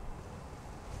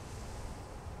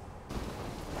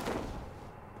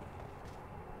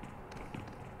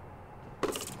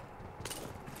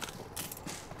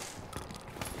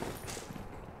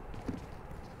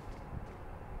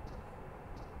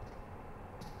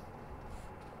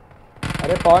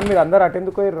 అరే పవన్ మీరు అందరు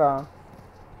అటెందుకు పోయిర్రా.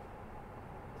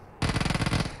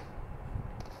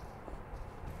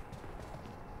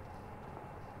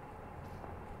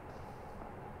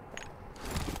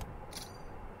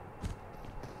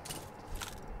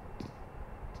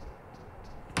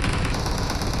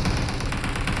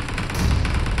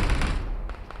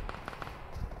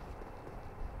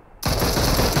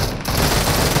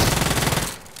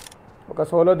 ఒక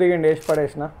సోలో దిగిండి వేసి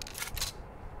పడేసిన.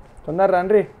 తొందర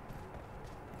రండి.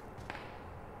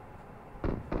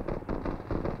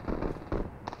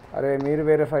 అరే మీరు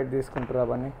వేరే ఫైట్ తీసుకుంటారా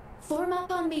అవన్నీ.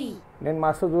 నేను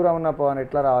మస్తు దూరం ఉన్నా పవన్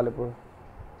ఎట్లా రావాలి ఇప్పుడు.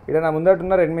 ఇక్కడ నా ముందట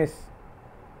ఉన్నారు ఎనిమిస్.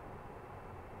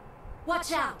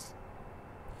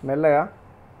 మెల్లగా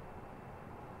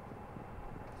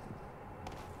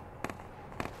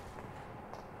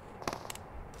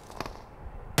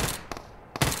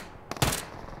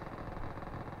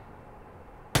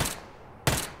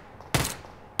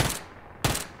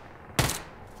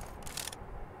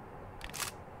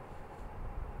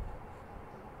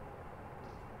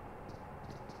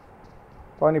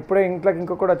పవన్ ఇప్పుడే ఇంట్లోకి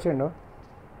ఇంకొకటి వచ్చిండు.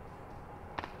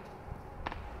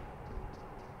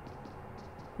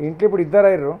 ఇంట్లో ఇప్పుడు ఇద్దరు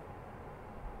అయ్యారు.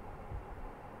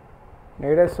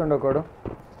 నేడేస్తుండ ఒకడు.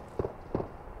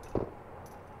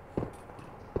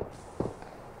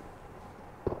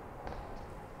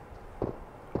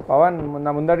 పవన్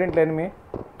నా ముందటింట్లో ఎనిమి.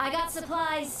 I got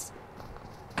supplies.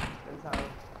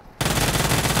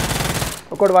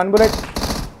 ఒకడు 1 బుల్లెట్.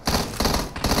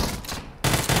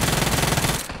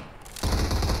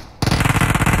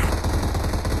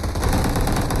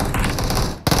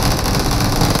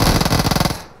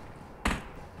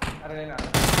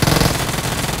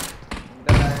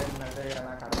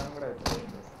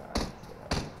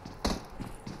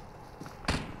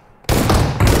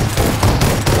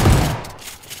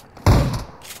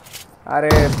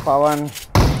 అరే పవన్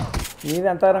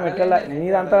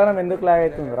నీదంతగానం ఎందుకు ల్యాగ్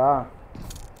అవుతుందిరా?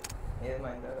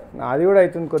 నాది కూడా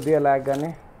అవుతుంది కొద్దిగా ల్యాగ్, కానీ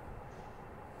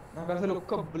నాకు అసలు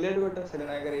ఒక్క బుల్లెట్ కొట్టేస్తుంది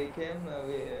నా దగ్గర. ఏకేం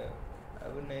అవి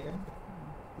ఉన్నాయి.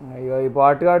 అయ్యో ఈ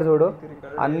బాట్ గార్డ్ చూడు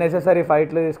అన్నెసెసరీ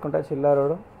ఫైట్లు తీసుకుంటా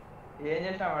చిల్లరోడు. ఏం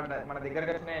చేసినా మన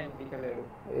దగ్గరకు వచ్చినాయి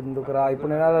ఎందుకురా?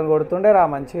 ఇప్పుడు నేను అలా కొడుతుండే రా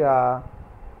మంచిగా,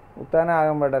 ఉత్తానే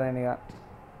ఆగంపడ్డా నేను. ఇక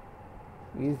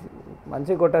ఈజీ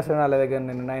మంచిగా కొట్టేస్తాను వాళ్ళ దగ్గర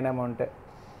నేను 9 అమౌంటే.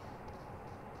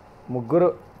 ముగ్గురు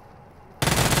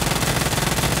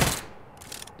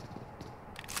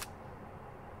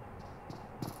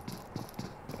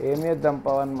ఏం చేద్దాం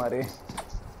పవన్ మరి?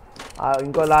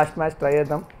 ఇంకో లాస్ట్ మ్యాచ్ ట్రై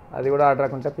చేద్దాం, అది కూడా ఆర్డర్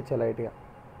రాకుంటే పిచ్చ లైట్గా.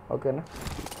 ఓకేనా?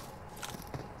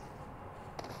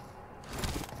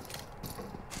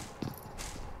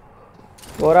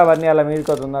 పోరా అవన్నీ అలా మీదకి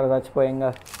తొందరగా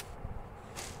చచ్చిపోయింగా.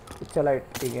 పిచ్చ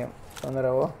లైట్ ఈ గేమ్.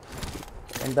 తొందరగా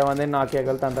ఎంతమందిని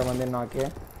నాకేయగలితే అంతమందిని నాకే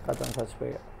కథం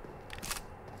చచ్చిపోయా.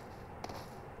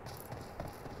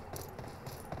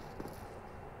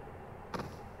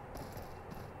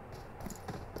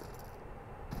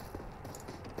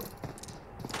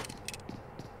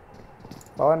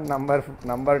 పవన్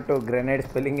నంబర్ 2 గ్రెనేడ్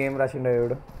స్పెల్లింగ్ ఏం రాసిండో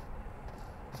చూడు.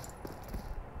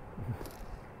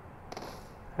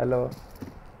 హలో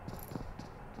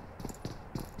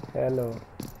హలో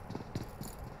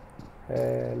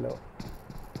హలో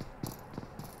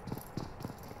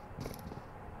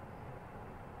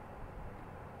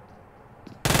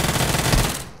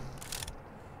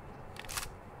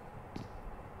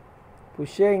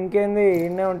పుష్యే ఇంకేంది?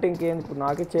 ఈయనే ఉంటే ఇంకేంది? ఇప్పుడు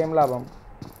నాకే చేయం లాభం.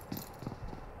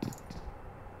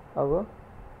 అగో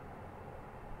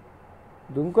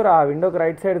దుంకురా, విండోకి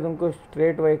రైట్ సైడ్ దుంకు,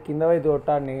 స్ట్రేట్ పోయి కింద పోయి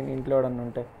కొట్టాను నేను. ఇంట్లో ఎవడన్నా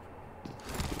ఉంటే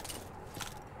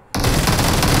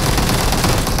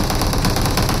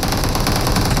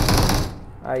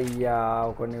అయ్యా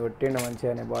కొన్ని కొట్టిండు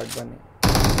మంచిగానే. Bat Bunny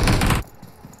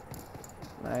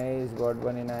nice, bat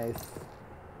Bunny nice.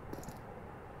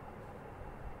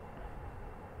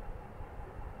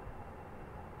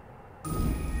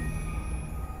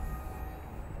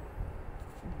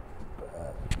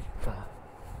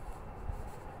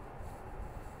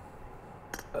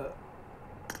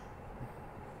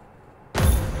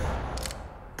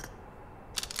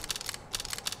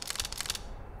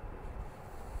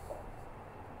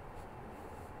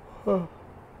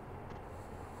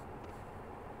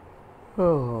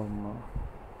 అమ్మా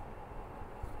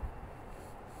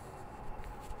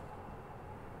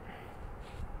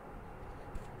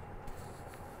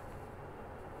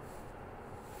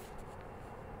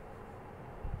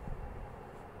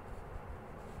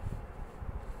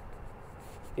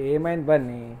ఏమైంది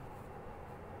బన్నీ?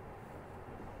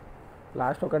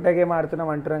 లాస్ట్ ఒకటే గేమ్ ఆడుతున్నాం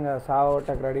అంటున్నాం కదా, సావ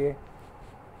ఒకటకు రెడీ.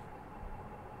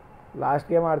 లాస్ట్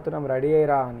గేమ్ ఆడుతున్నాం, రెడీ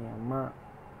అయ్యిరా అని. అమ్మ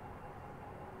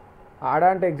ఆడ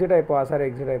అంటే ఎగ్జిట్ అయిపో. సరే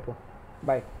ఎగ్జిట్ అయిపో,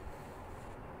 బాయ్.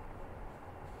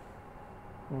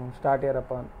 స్టార్ట్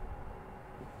అయ్యారప్ప.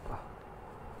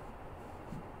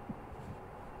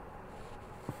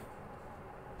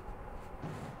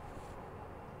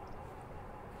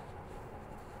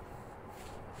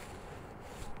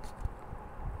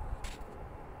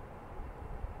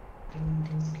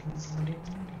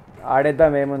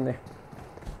 ఆడేద్దాం, ఏముంది.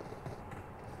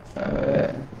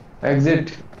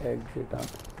 ఎగ్జిట్ ఎగ్జిట్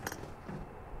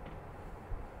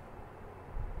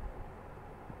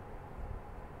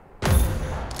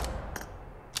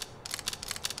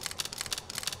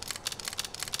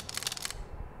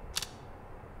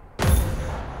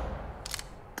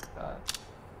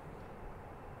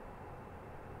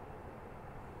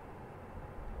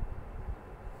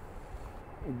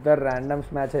ఇద్దరు ర్యాండమ్స్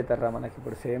మ్యాచ్ అవుతారా మనకి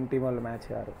ఇప్పుడు. సేమ్ టీం వాళ్ళు మ్యాచ్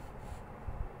కారు.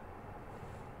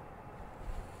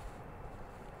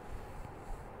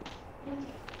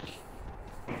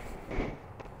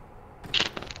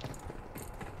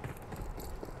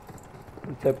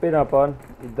 చెప్పిన పవన్,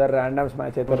 ఇద్దరు ర్యాండమ్స్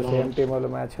మ్యాచ్ అవుతారు, సేమ్ టీం వాళ్ళు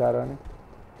మ్యాచ్ కారు అని.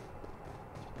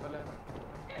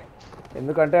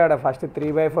 ఎందుకంటే ఆడ ఫస్ట్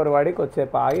 3/4 వాడి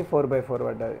కొద్దిసేపు ఆగి 4/4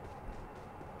 పడ్డది.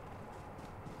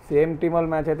 సేమ్ టీమ్ వాళ్ళ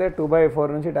మ్యాచ్ అయితే 2/4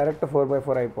 నుంచి డైరెక్ట్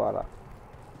 4/4 అయిపోవాలా.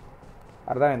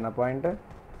 అర్థమైందా పాయింట్?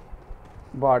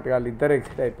 బాట్ వాళ్ళు ఇద్దరు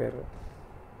ఎక్సిట్ అయిపోయారు.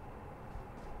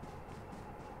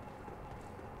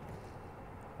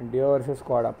 డియో వర్సెస్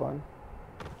స్క్వాడ్ అపాన్.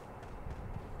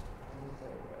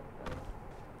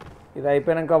 ఇది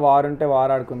అయిపోయాక వార్ ఉంటే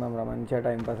వార్ ఆడుకుందాం రా, మంచిగా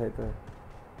టైంపాస్ అవుతుంది.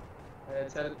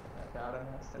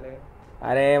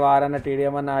 అరే వార్ అన్న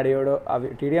టీడీఎం అన్న ఆడియోడు అవి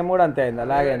టీడీఎం కూడా అంతే అయిందా?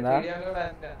 లాగైందా?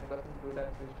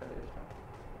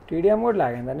 టీడీఎం కూడా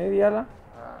లాగైందా నీది ఇవాళ?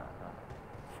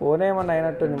 ఫోన్ ఏమన్నా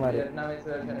అయినట్టుంది మరి,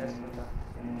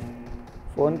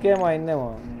 ఫోన్కి ఏమో అయిందేమో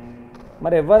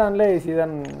మరి. ఎవ్వరు అనలే ఈ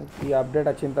సీజన్ ఈ అప్డేట్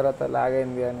వచ్చిన తర్వాత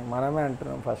లాగైంది అని, మనమే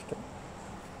అంటున్నాం ఫస్ట్.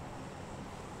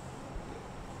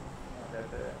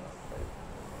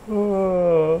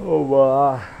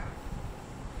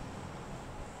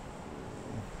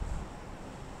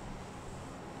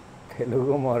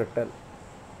 తెలుగు మోర్టల్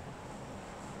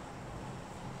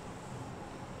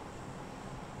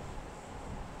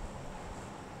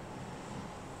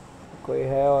कोई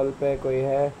है ऑल पे? कोई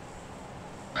है?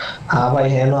 हाँ भाई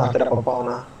है ना, तेरा पापा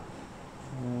होना।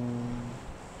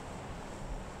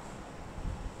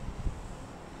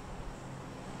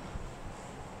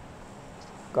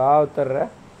 कहाँ उतर रहा है?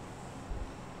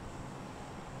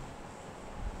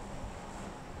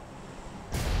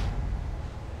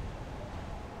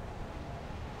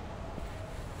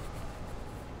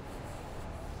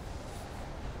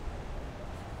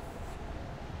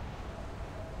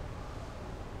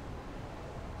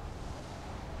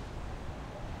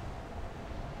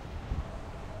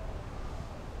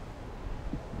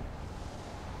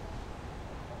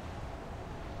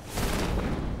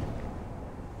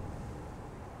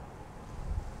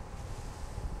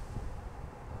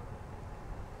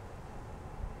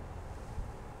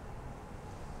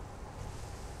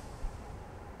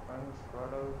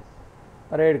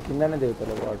 అరే కిందనే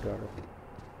దిగుతారు వాటర్ వాడు.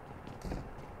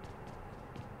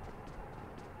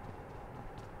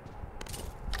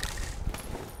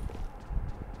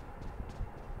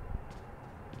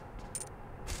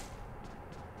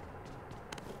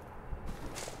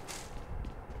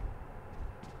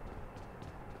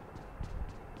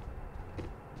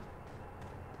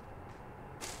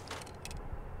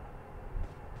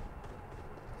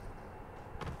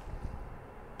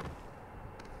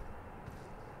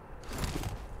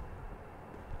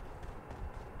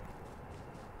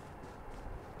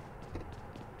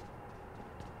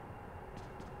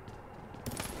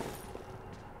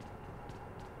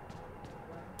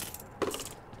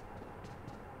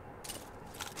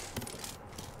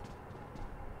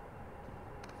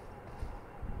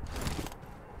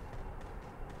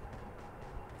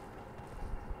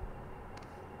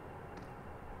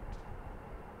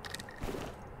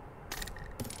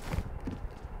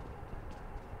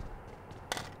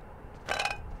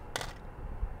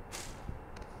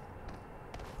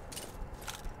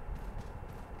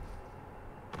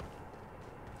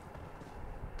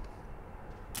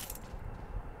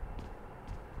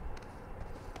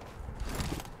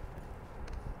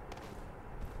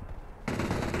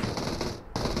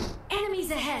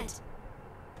 Ahead.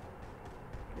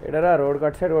 ఎడరా road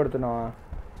cut side కొడుతున్నావా?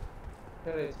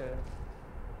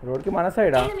 రోడ్కి మన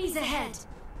సైడా?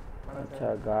 అచ్చా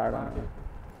గాడా,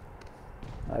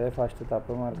 అదే ఫస్ట్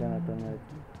తప్పు మార్కైనట్టుంది.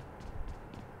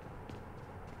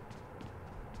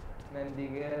 నేను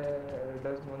దిగే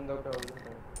డస్ ముందు ఒక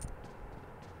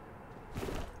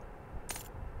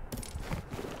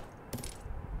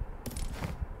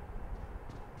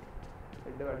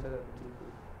హెడ్ పడ్డది.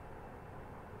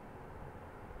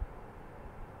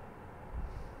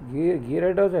 గీ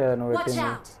రెడ్ హౌస్ కదా నువ్వు పెట్టింది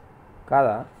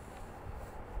కాదా?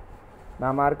 నా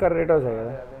మార్కర్ రెడ్ హౌస్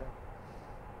కదా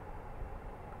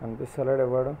కనిపిస్తలేడు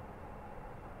ఎవడు.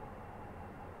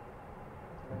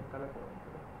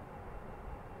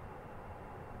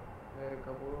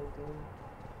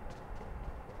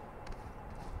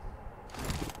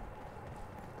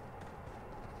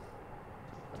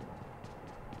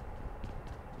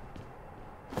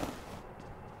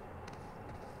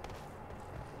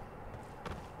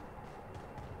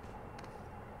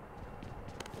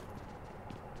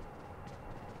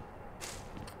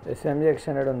 SMG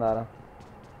extended ఉందారా?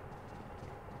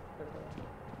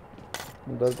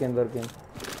 దొరికింది దొరికింది.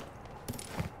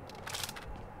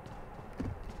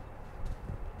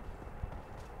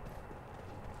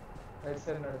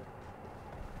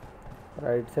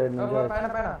 రైట్ సైడ్ నుంచి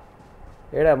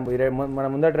ఏడా మన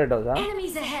ముందట రెడ్ హౌసా?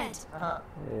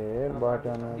 ఏ బాట్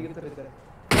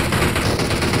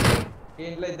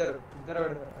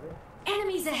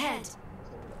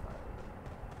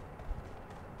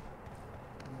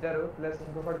ఇద్దరు ప్లస్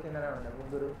ఇంకొకటి కిందనే ఉండే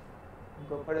ముగ్గురు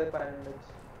ఇంకొకడే పైన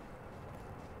ఉండొచ్చు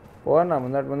పోవన్నా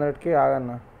ముందటికి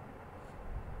ఆగన్నా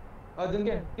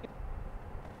దుంకే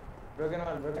బ్రోకెన్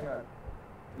వాల్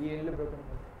ఈ ఇల్లు బ్రోకెన్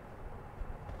వాల్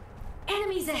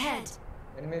Enemies ahead.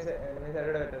 ఎనిమిది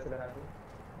అరగడ పెట్టేసలే నాకు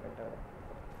పెట్టాలి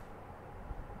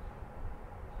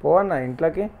పోవన్నా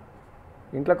ఇంట్లోకి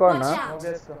అన్నా నువ్వు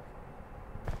చేసుకో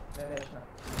నేను వేసిన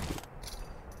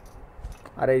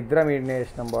అరే ఇద్దరం ఈడనే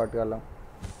వేసినాం బాట్ గల్లం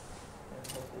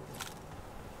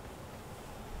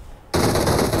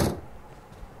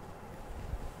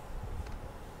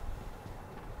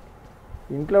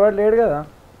ఇంట్లో వాడు లేడు కదా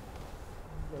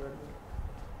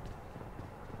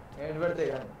నేను పెడితే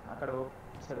కానీ అక్కడ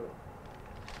సరే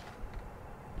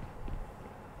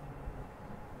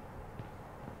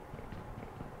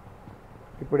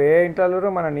ఇప్పుడు ఏ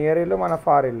ఇంట్లో మన నియర్ ఇల్లు మన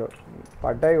ఫార్ ఇల్లు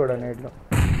పడ్డాయి కూడా నీటిలో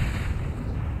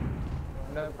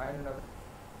ఉండదు పైన ఉండదు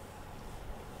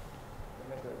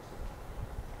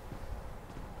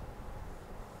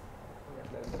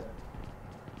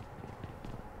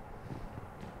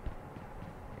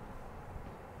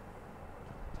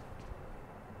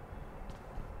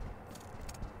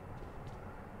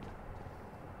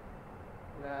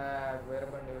వేరే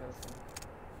బండి వస్తుంది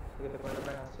ఇది కొండ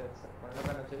పైన వచ్చేస్తారు కొండ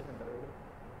పైన వచ్చేసి ఉంటారు వీడు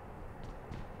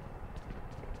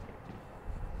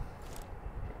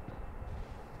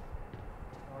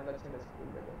వచ్చింది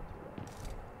స్కూల్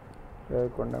దగ్గర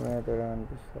కొండ మీద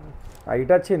అనిపిస్తుంది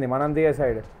ఇటు వచ్చింది మనం దిగే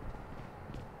సైడ్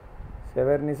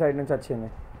సెవర్ని సైడ్ నుంచి వచ్చింది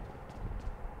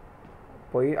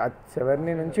పోయి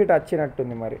సెవర్ని నుంచి ఇటు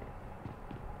వచ్చినట్టుంది మరి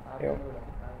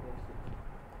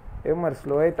ఏం మరి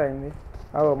స్లో అయితే అయింది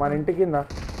అవో మన ఇంటి కింద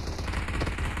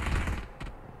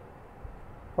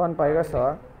ఫోన్ పైగా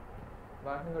వస్తావా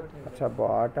అచ్చా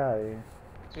బాట అది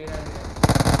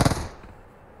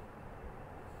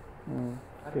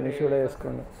ఫినిష్ కూడా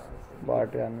చేసుకోండి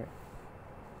బాట అన్నీ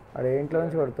అక్కడ ఇంట్లో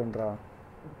నుంచి కొడుతుండ్రా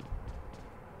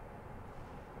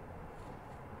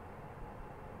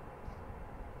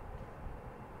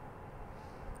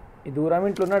ఈ దూరం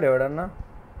ఇంట్లో ఉన్నాడు ఎవడన్నా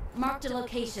Marked a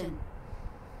location.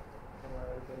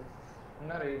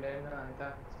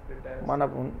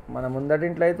 మన ముందటి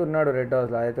ఇంట్లో అయితే ఉన్నాడు రెడ్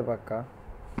హౌస్లో అయితే పక్క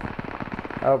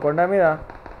కొండ మీద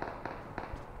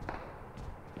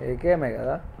ఏకేఎమే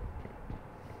కదా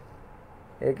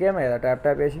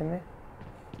ట్యాప్ వేసింది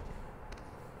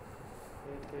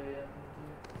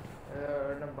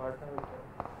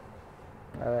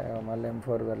అదే మళ్ళీ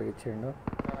M4 కలిగించిండు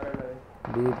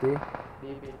DP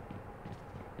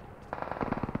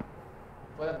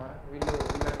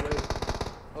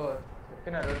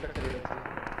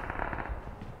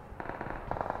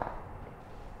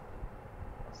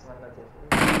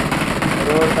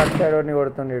road cut side వాడిని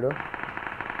కొడుతుండీడు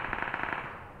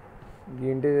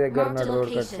ఇంటి దగ్గర ఉన్నాడు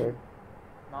రోడ్ కట్ సైడ్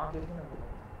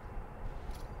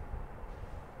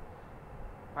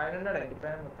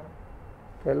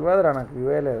తెలియదురా నాకు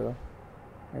ఇవే లేదు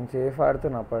నేను సేఫ్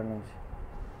ఆడుతున్నా అప్పటి నుంచి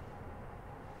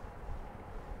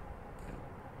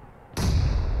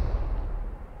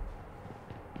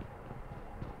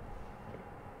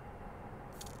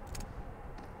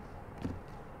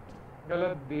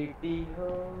बेटी हो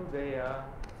गया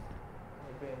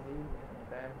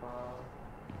टाइम पास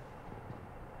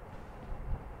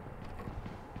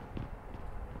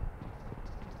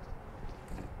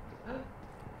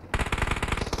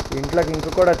ఇంట్లోకి ఇంక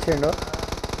కూడా వచ్చిండు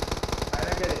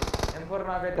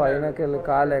పైనకి వెళ్ళి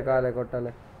కాలే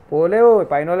కొట్టాలి పోలేవు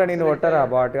పైన వాళ్ళ నేను కొట్టరా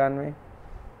బాట్ కానీ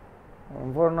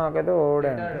M4 నాకైతే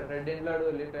ఓడే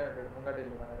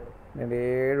నేను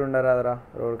ఏడు ఉండరాదురా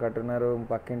రోడ్ కట్టున్నారు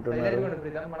పక్కింటున్నారు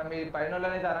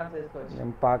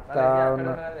నేను పాక్తా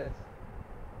ఉన్నా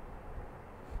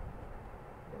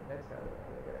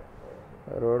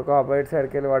రోడ్కు ఆపోజిట్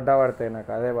సైడ్కి వెళ్ళి పడతాయి నాకు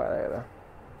అదే బాధ కదా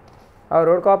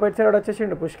రోడ్కు ఆపోజిట్ సైడ్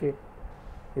వచ్చేసిండు పుష్కి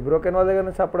ఈ బ్రోకెన్ వాళ్ళ దగ్గర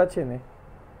నుంచి అప్పుడు వచ్చింది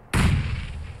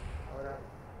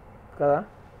కదా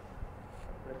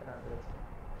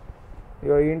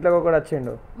ఇగో ఇంట్లోకి ఒకటి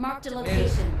వచ్చిండు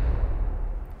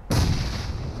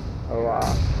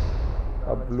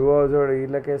బ్లూ హౌస్ వాడు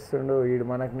వీళ్ళకేస్తుండు వీడు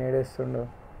మనకు నేడేస్తుండు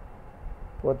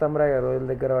పోతాం రా రోజుల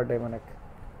దగ్గర పడ్డాయి మనకి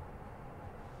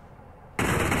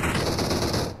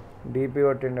డీపీ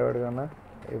కొట్టిండు వాడు కన్నా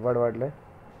ఇవ్వడు వాడులే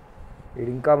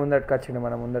వీడు ఇంకా ముందటికి వచ్చిండు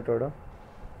మన ముందటోడు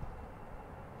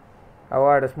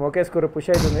వాడు స్మోక్ వేసుకోరు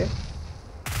పుష్ అవుతుంది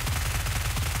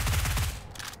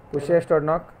పుష్ చేస్తాడు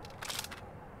నాక్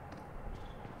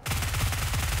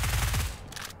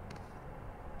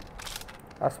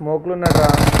ఆ స్మోక్లు ఉన్నారా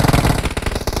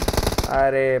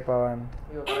అరే పవన్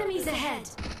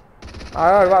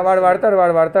వాడు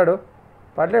పడతాడు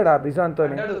పడలేడా బిజాన్తో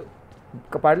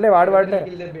పడలే వాడు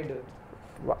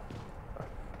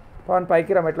పవన్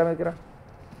పైకి రా మెట్ల మీదకి రా.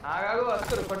 ఆగాగు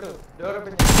వస్తారు పట్టు డోర్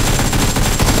ఓపెన్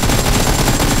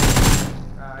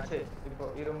చేయి ఇప్పుడు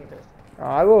ఈ రూమ్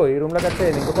ఆగు ఈ రూమ్లోకి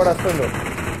వచ్చేది ఇంకొకటి వస్తుండు.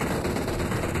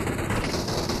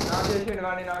 నాకు చేసిండు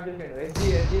కానీ నాకు చేసిండు ఎస్జీ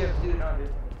నాకు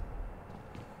చేసిండు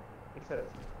సరే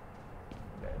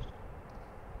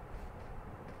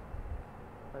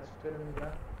ఫస్ట్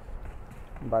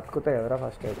బతుకుతాయి ఎవరా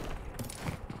ఫస్ట్ ఎయిడ్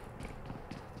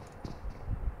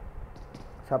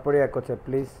సపోర్ట్ చేయకొచ్చా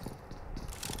ప్లీజ్.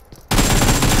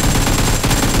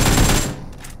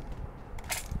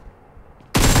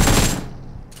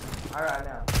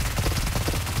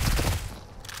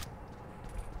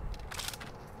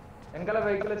 వెనకాల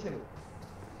వెహికల్ వచ్చింది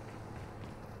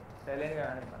సైలెంట్గా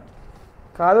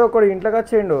కాదు ఒకడు ఇంట్లోకి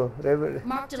వచ్చేయండు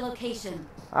Marked a location.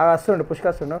 వస్తుండు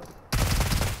పుష్కొస్తుండు.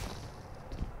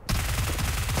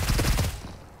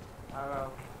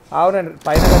 అవునండి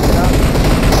పైన వచ్చిన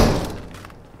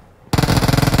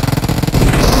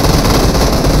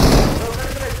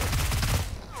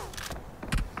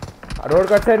రోడ్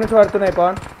కట్ సైడ్ నుంచి పడుతున్నాయి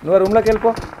పవన్. నువ్వు రూమ్లోకి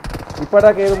వెళ్ళిపో.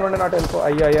 ఇప్పటిదాకా ఏ రూమ్లో ఉండే నాటు వెళ్ళిపో.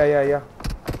 అయ్యా అయ్యా అయ్యా అయ్యా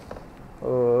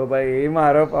ओ भाई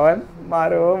मारो पवन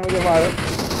मारो मुझे मारो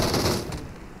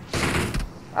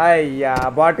అయ్యా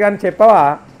బాట్ కానీ చెప్పవా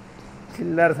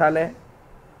చిల్లర్ సాలే.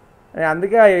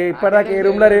 అందుకే ఇప్పటిదాకా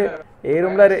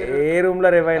ఏ రూమ్లో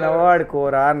రేవైనావో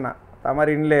ఆడుకోరా అన్న.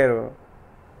 తమరు ఇన్లేరు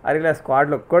అరే ఇలా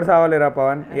స్క్వాడ్లో ఒక్కటి సావలేరా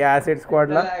పవన్ ఈ యాసిడ్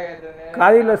స్క్వాడ్లో.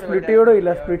 కాదు ఇలా స్ప్లిట్ ఇవ్వడు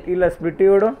ఇలా స్ప్లిట్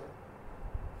ఇవ్వడు.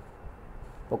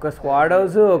 ఒక స్క్వాడ్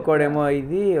హౌస్ ఒకడేమో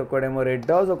ఇది ఒకడేమో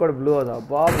రెడ్ హౌస్ ఒకడు బ్లూ హౌస్.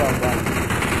 అబ్బా బాబా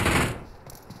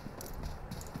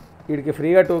వీడికి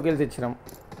ఫ్రీగా 2 kills ఇచ్చినాం.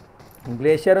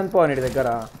 గ్లేషియర్ ఉంది పవన్ వీడి దగ్గర.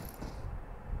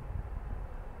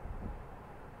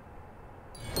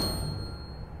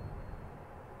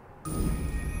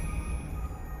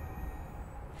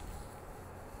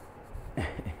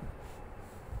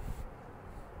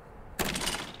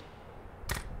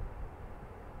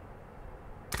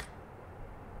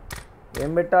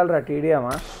 ఏం పెట్టాలరా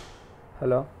టీడీఎమా?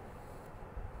 హలో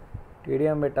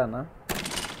టీడీఎం పెట్టానా?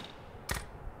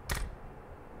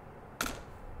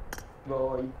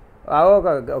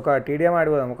 ఒక టీడీఎం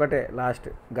ఆడిపోదాం ఒకటే లాస్ట్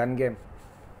గన్ గేమ్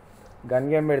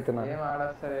పెడుతున్నా.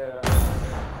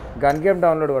 గన్ గేమ్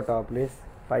డౌన్లోడ్ కొట్టావా ప్లీజ్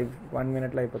 1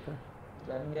 minute అయిపోతుంది.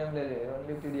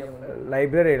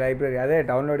 లైబ్రరీ అదే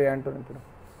డౌన్లోడ్ చేయంటున్నా ఇప్పుడు.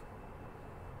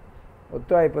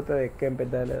 వద్దు అయిపోతుంది ఎక్కేం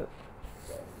పెద్ద లేదు.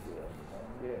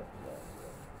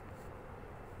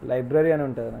 లైబ్రరీ అని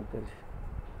ఉంటుంది నాకు తెలిసి.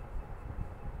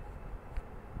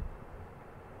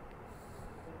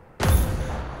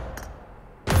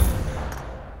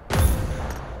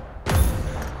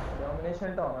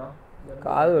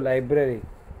 కాదు లైబ్రరీ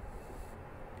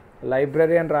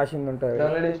అని రాసింది ఉంటుంది.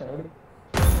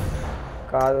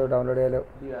 కాదు డౌన్లోడ్ చేయలేవు.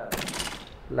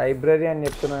 లైబ్రరీ అని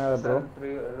చెప్తున్నా కదా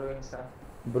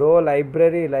బ్రో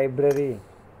లైబ్రరీ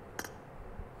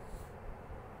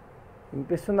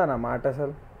వినిపిస్తుందా నా మాట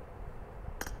అసలు?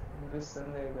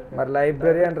 మరి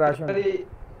లైబ్రరీ అని రాసి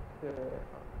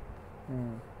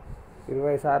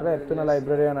 20 సార్లు చెప్తున్నా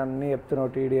లైబ్రరీ అని. అన్నీ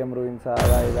చెప్తున్నావు టీడీఎం రూయిన్స్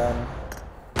అదా ఇదా అని.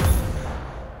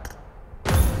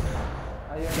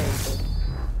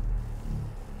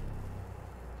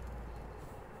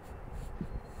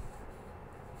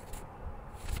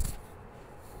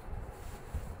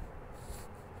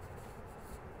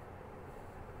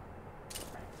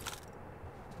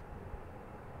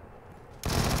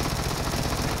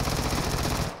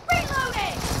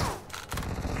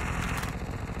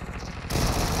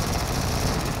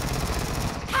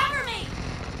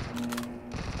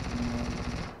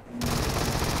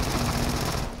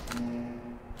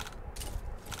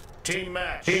 Team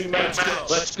match.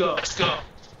 Let's go.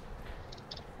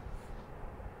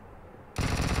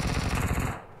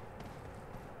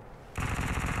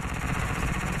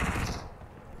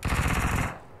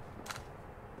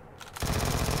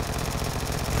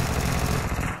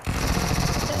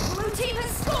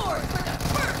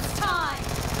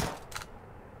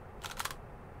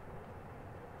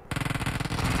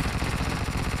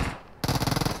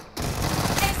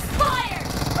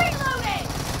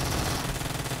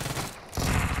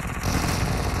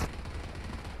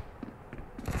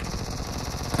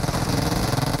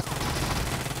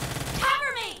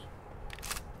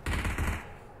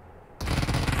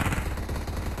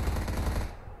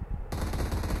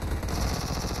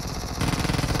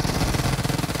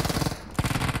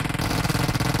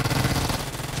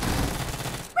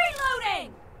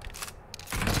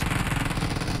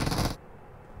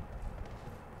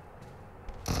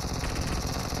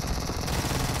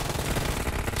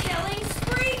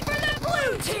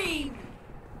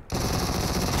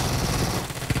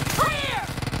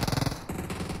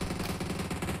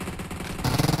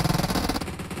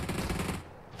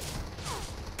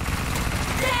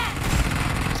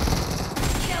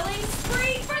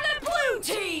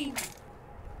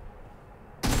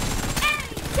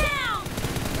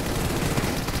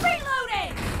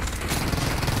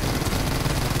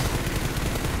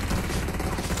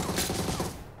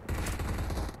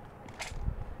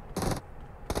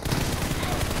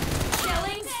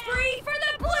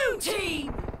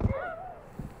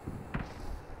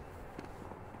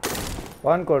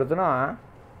 Pawan కొడుతున్నావా?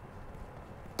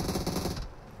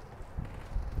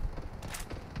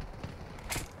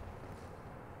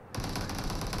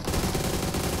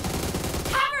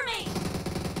 Cover me!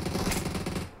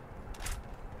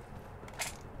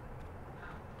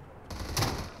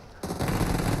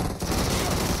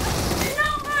 No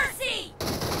mercy!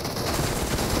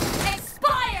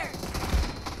 Expired!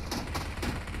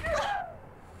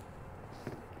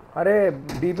 అరే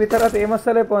డీపీ తర్వాత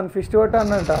ఏమొస్తలే పవన్ ఫిస్ట్ కొట్ట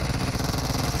అన్నంట.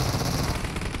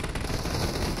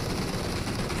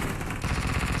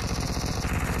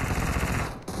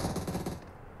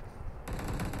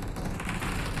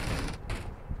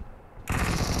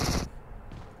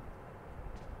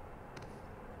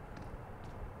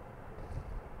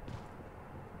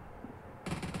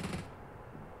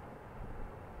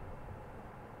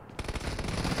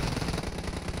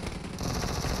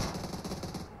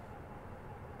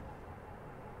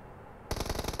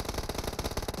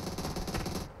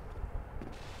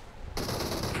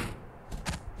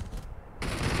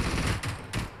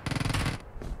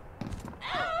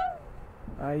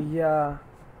 అయ్యా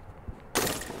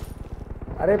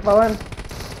అరే Pawan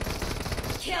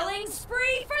Killing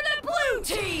spree for the blue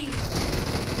team!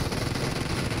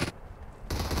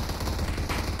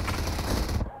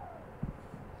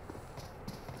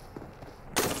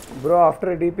 Bro after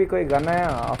DP कोई गन आया?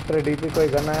 आफ्टर डीपी कोई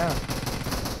गन आया?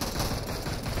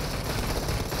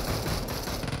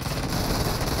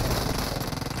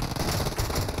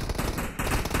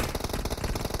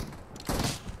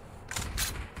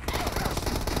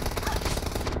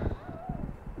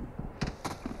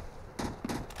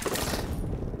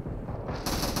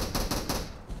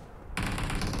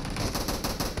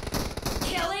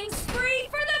 Killing spree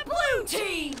for the blue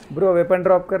team! Bro weapon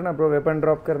drop करना, ब्रो वेपन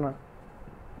ड्रॉप करना.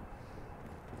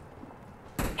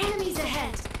 Enemies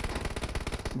ahead!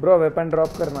 Bro weapon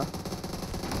drop करना.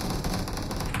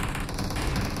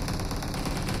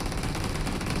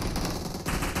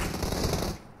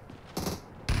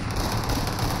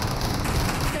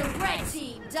 The red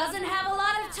team doesn't have a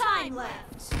lot of time left.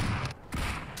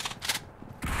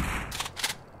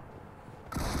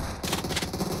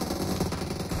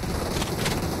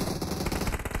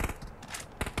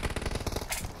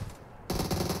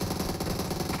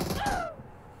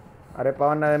 అరే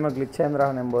పవన్ అదేమో glitch అయింది రా,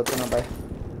 నేను పోతున్నా బాయ్.